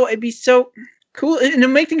to know. It'd be so cool, and it'd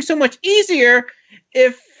make things so much easier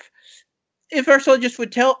if Ursula just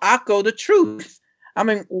would tell Aqua the truth. I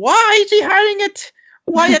mean, why is she hiding it?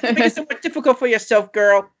 Why you have to make it so much difficult for yourself,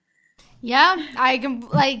 girl? Yeah, I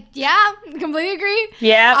completely agree.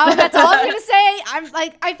 Yeah, that's all I'm gonna say.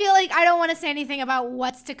 I feel like I don't want to say anything about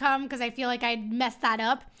what's to come because I feel like I'd mess that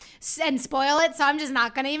up and spoil it. So I'm just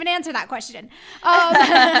not gonna even answer that question. All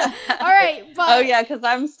right, but oh yeah, because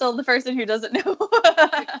I'm still the person who doesn't know.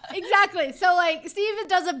 Exactly. So like Steve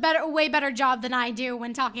does a way better job than I do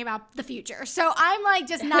when talking about the future. So I'm like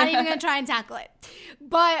just not even gonna try and tackle it.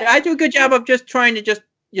 But I do a good job of just trying to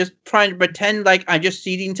pretend like I just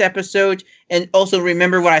see these episodes and also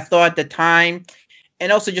remember what I thought at the time,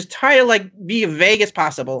 and also just try to like be as vague as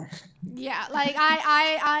possible. Yeah, like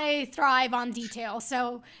I thrive on detail,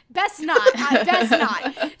 so best not.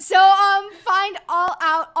 So find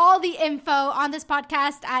all the info on this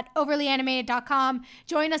podcast at overlyanimated.com.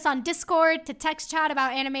 Join us on Discord to text chat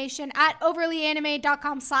about animation at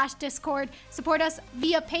overlyanimated.com/Discord. Support us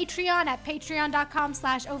via Patreon at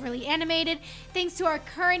patreon.com/overlyanimated. Thanks to our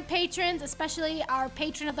current patrons, especially our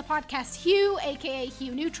patron of the podcast, Hugh, aka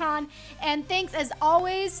Hugh Neutron, and thanks as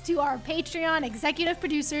always to our Patreon executive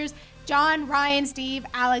producers, John, Ryan, Steve,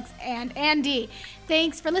 Alex, and Andy.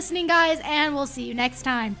 Thanks for listening, guys, and we'll see you next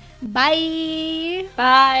time. Bye.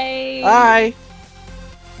 Bye. Bye.